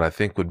avoid what I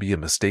think would be a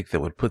mistake that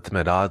would put them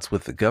at odds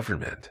with the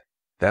government.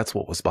 That's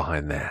what was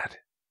behind that.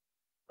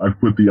 I've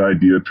put the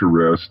idea to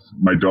rest.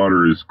 My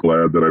daughter is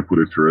glad that I put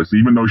it to rest,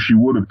 even though she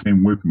would have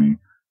came with me,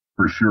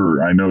 for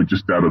sure. I know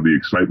just out of the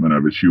excitement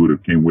of it, she would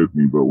have came with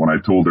me. But when I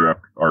told her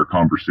after our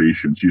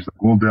conversation, she's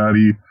like, well,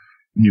 Daddy,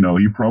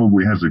 he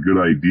probably has a good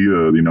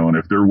idea, and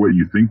if they're what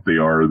you think they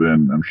are,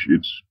 then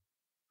it's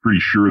pretty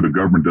sure the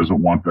government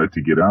doesn't want that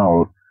to get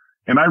out.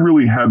 And I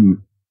really hadn't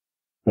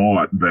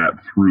thought that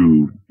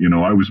through.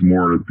 I was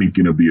more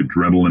thinking of the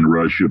adrenaline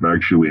rush of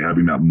actually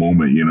having that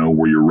moment,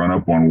 where you run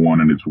up on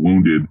one and it's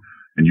wounded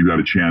and you got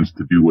a chance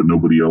to do what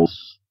nobody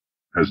else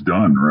has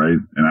done, right?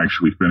 And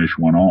actually finish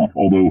one off.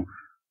 Although,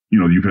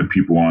 you've had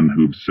people on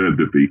who've said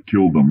that they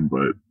killed them,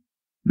 but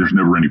there's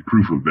never any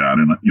proof of that.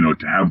 And,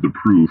 to have the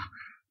proof,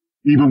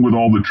 even with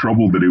all the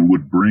trouble that it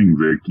would bring,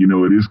 Vic,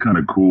 it is kind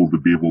of cool to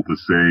be able to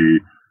say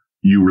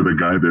you were the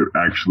guy that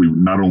actually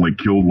not only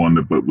killed one,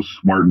 but was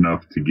smart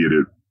enough to get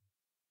it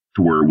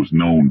to where it was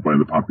known by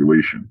the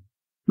population.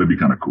 That'd be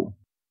kind of cool.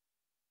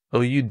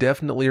 Oh, you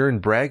definitely earn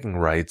bragging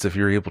rights if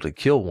you're able to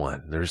kill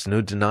one. There's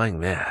no denying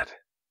that.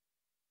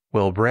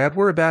 Well, Brad,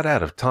 we're about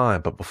out of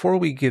time, but before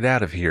we get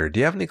out of here, do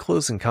you have any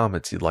closing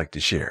comments you'd like to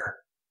share?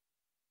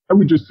 I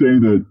would just say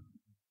that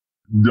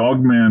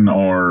Dogmen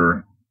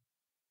are,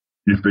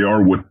 if they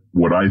are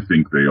what I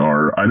think they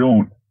are, I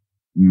don't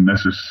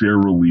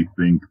necessarily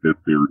think that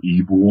they're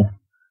evil,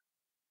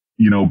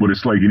 but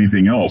it's like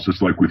anything else.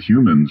 It's like with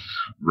humans,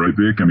 right,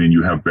 Vic? I mean,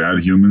 you have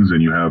bad humans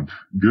and you have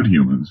good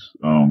humans.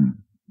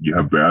 You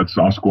have bad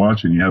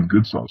Sasquatch and you have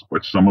good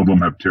Sasquatch. Some of them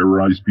have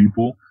terrorized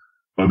people.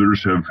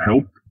 Others have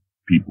helped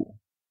people.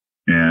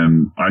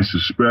 And I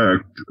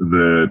suspect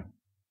that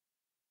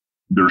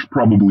there's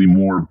probably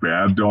more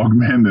bad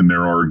dogmen than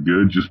there are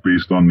good, just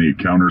based on the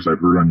encounters I've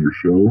heard on your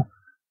show.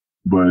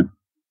 But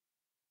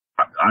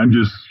I'm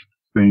just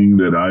saying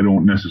that I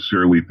don't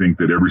necessarily think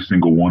that every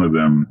single one of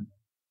them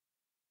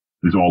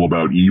is all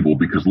about evil,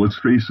 because let's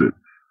face it,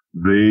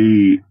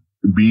 they,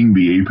 being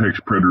the apex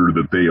predator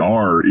that they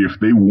are, if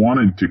they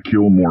wanted to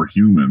kill more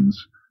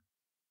humans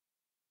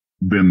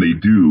than they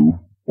do,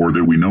 or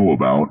that we know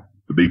about,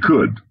 they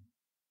could.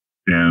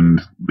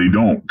 And they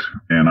don't.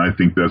 And I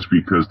think that's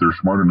because they're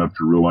smart enough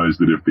to realize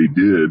that if they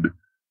did,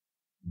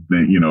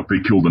 then, if they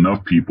killed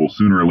enough people,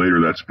 sooner or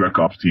later that Spec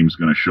Ops team's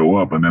going to show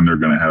up, and then they're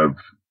going to have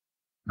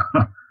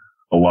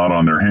a lot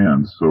on their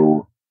hands.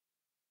 So,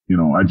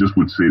 I just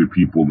would say to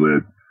people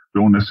that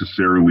don't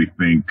necessarily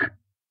think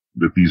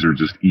that these are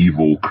just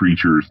evil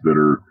creatures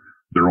that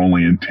their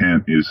only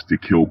intent is to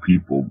kill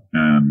people.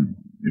 And,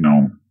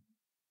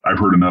 I've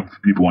heard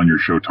enough people on your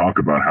show talk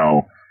about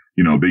how,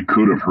 they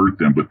could have hurt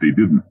them, but they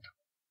didn't.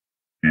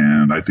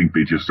 And I think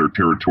they just are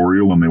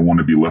territorial and they want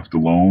to be left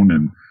alone.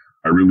 And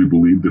I really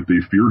believe that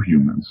they fear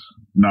humans,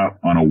 not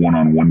on a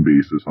one-on-one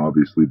basis,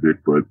 obviously,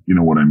 Vic, but you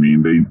know what I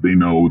mean? They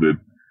know that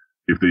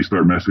if they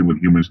start messing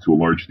with humans to a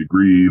large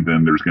degree,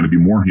 then there's going to be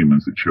more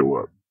humans that show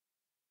up.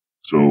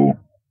 So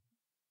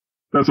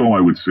that's all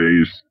I would say.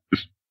 Is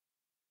just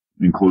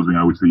in closing,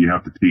 I would say you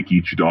have to take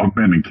each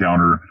Dogman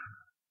encounter,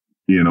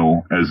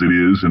 as it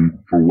is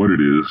and for what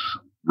it is,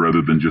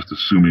 rather than just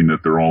assuming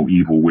that they're all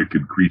evil,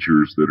 wicked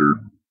creatures that are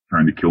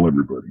trying to kill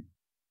everybody.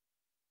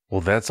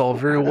 Well, that's all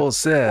very well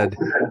said.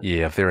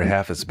 Yeah, if they were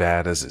half as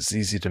bad as it's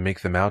easy to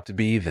make them out to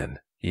be, then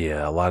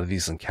yeah, a lot of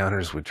these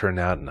encounters would turn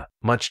out in a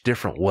much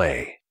different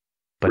way.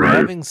 But Right.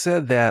 Having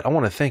said that, I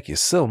want to thank you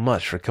so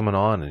much for coming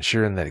on and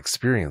sharing that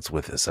experience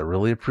with us. I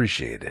really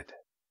appreciate it.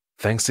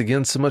 Thanks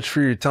again so much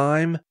for your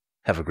time.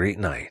 Have a great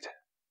night.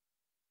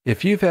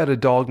 If you've had a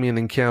Dogman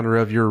encounter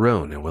of your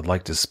own and would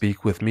like to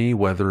speak with me,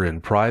 whether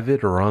in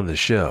private or on the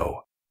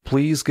show,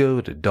 please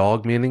go to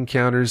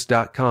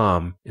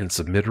dogmenencounters.com and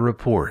submit a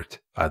report.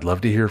 I'd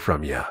love to hear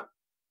from you.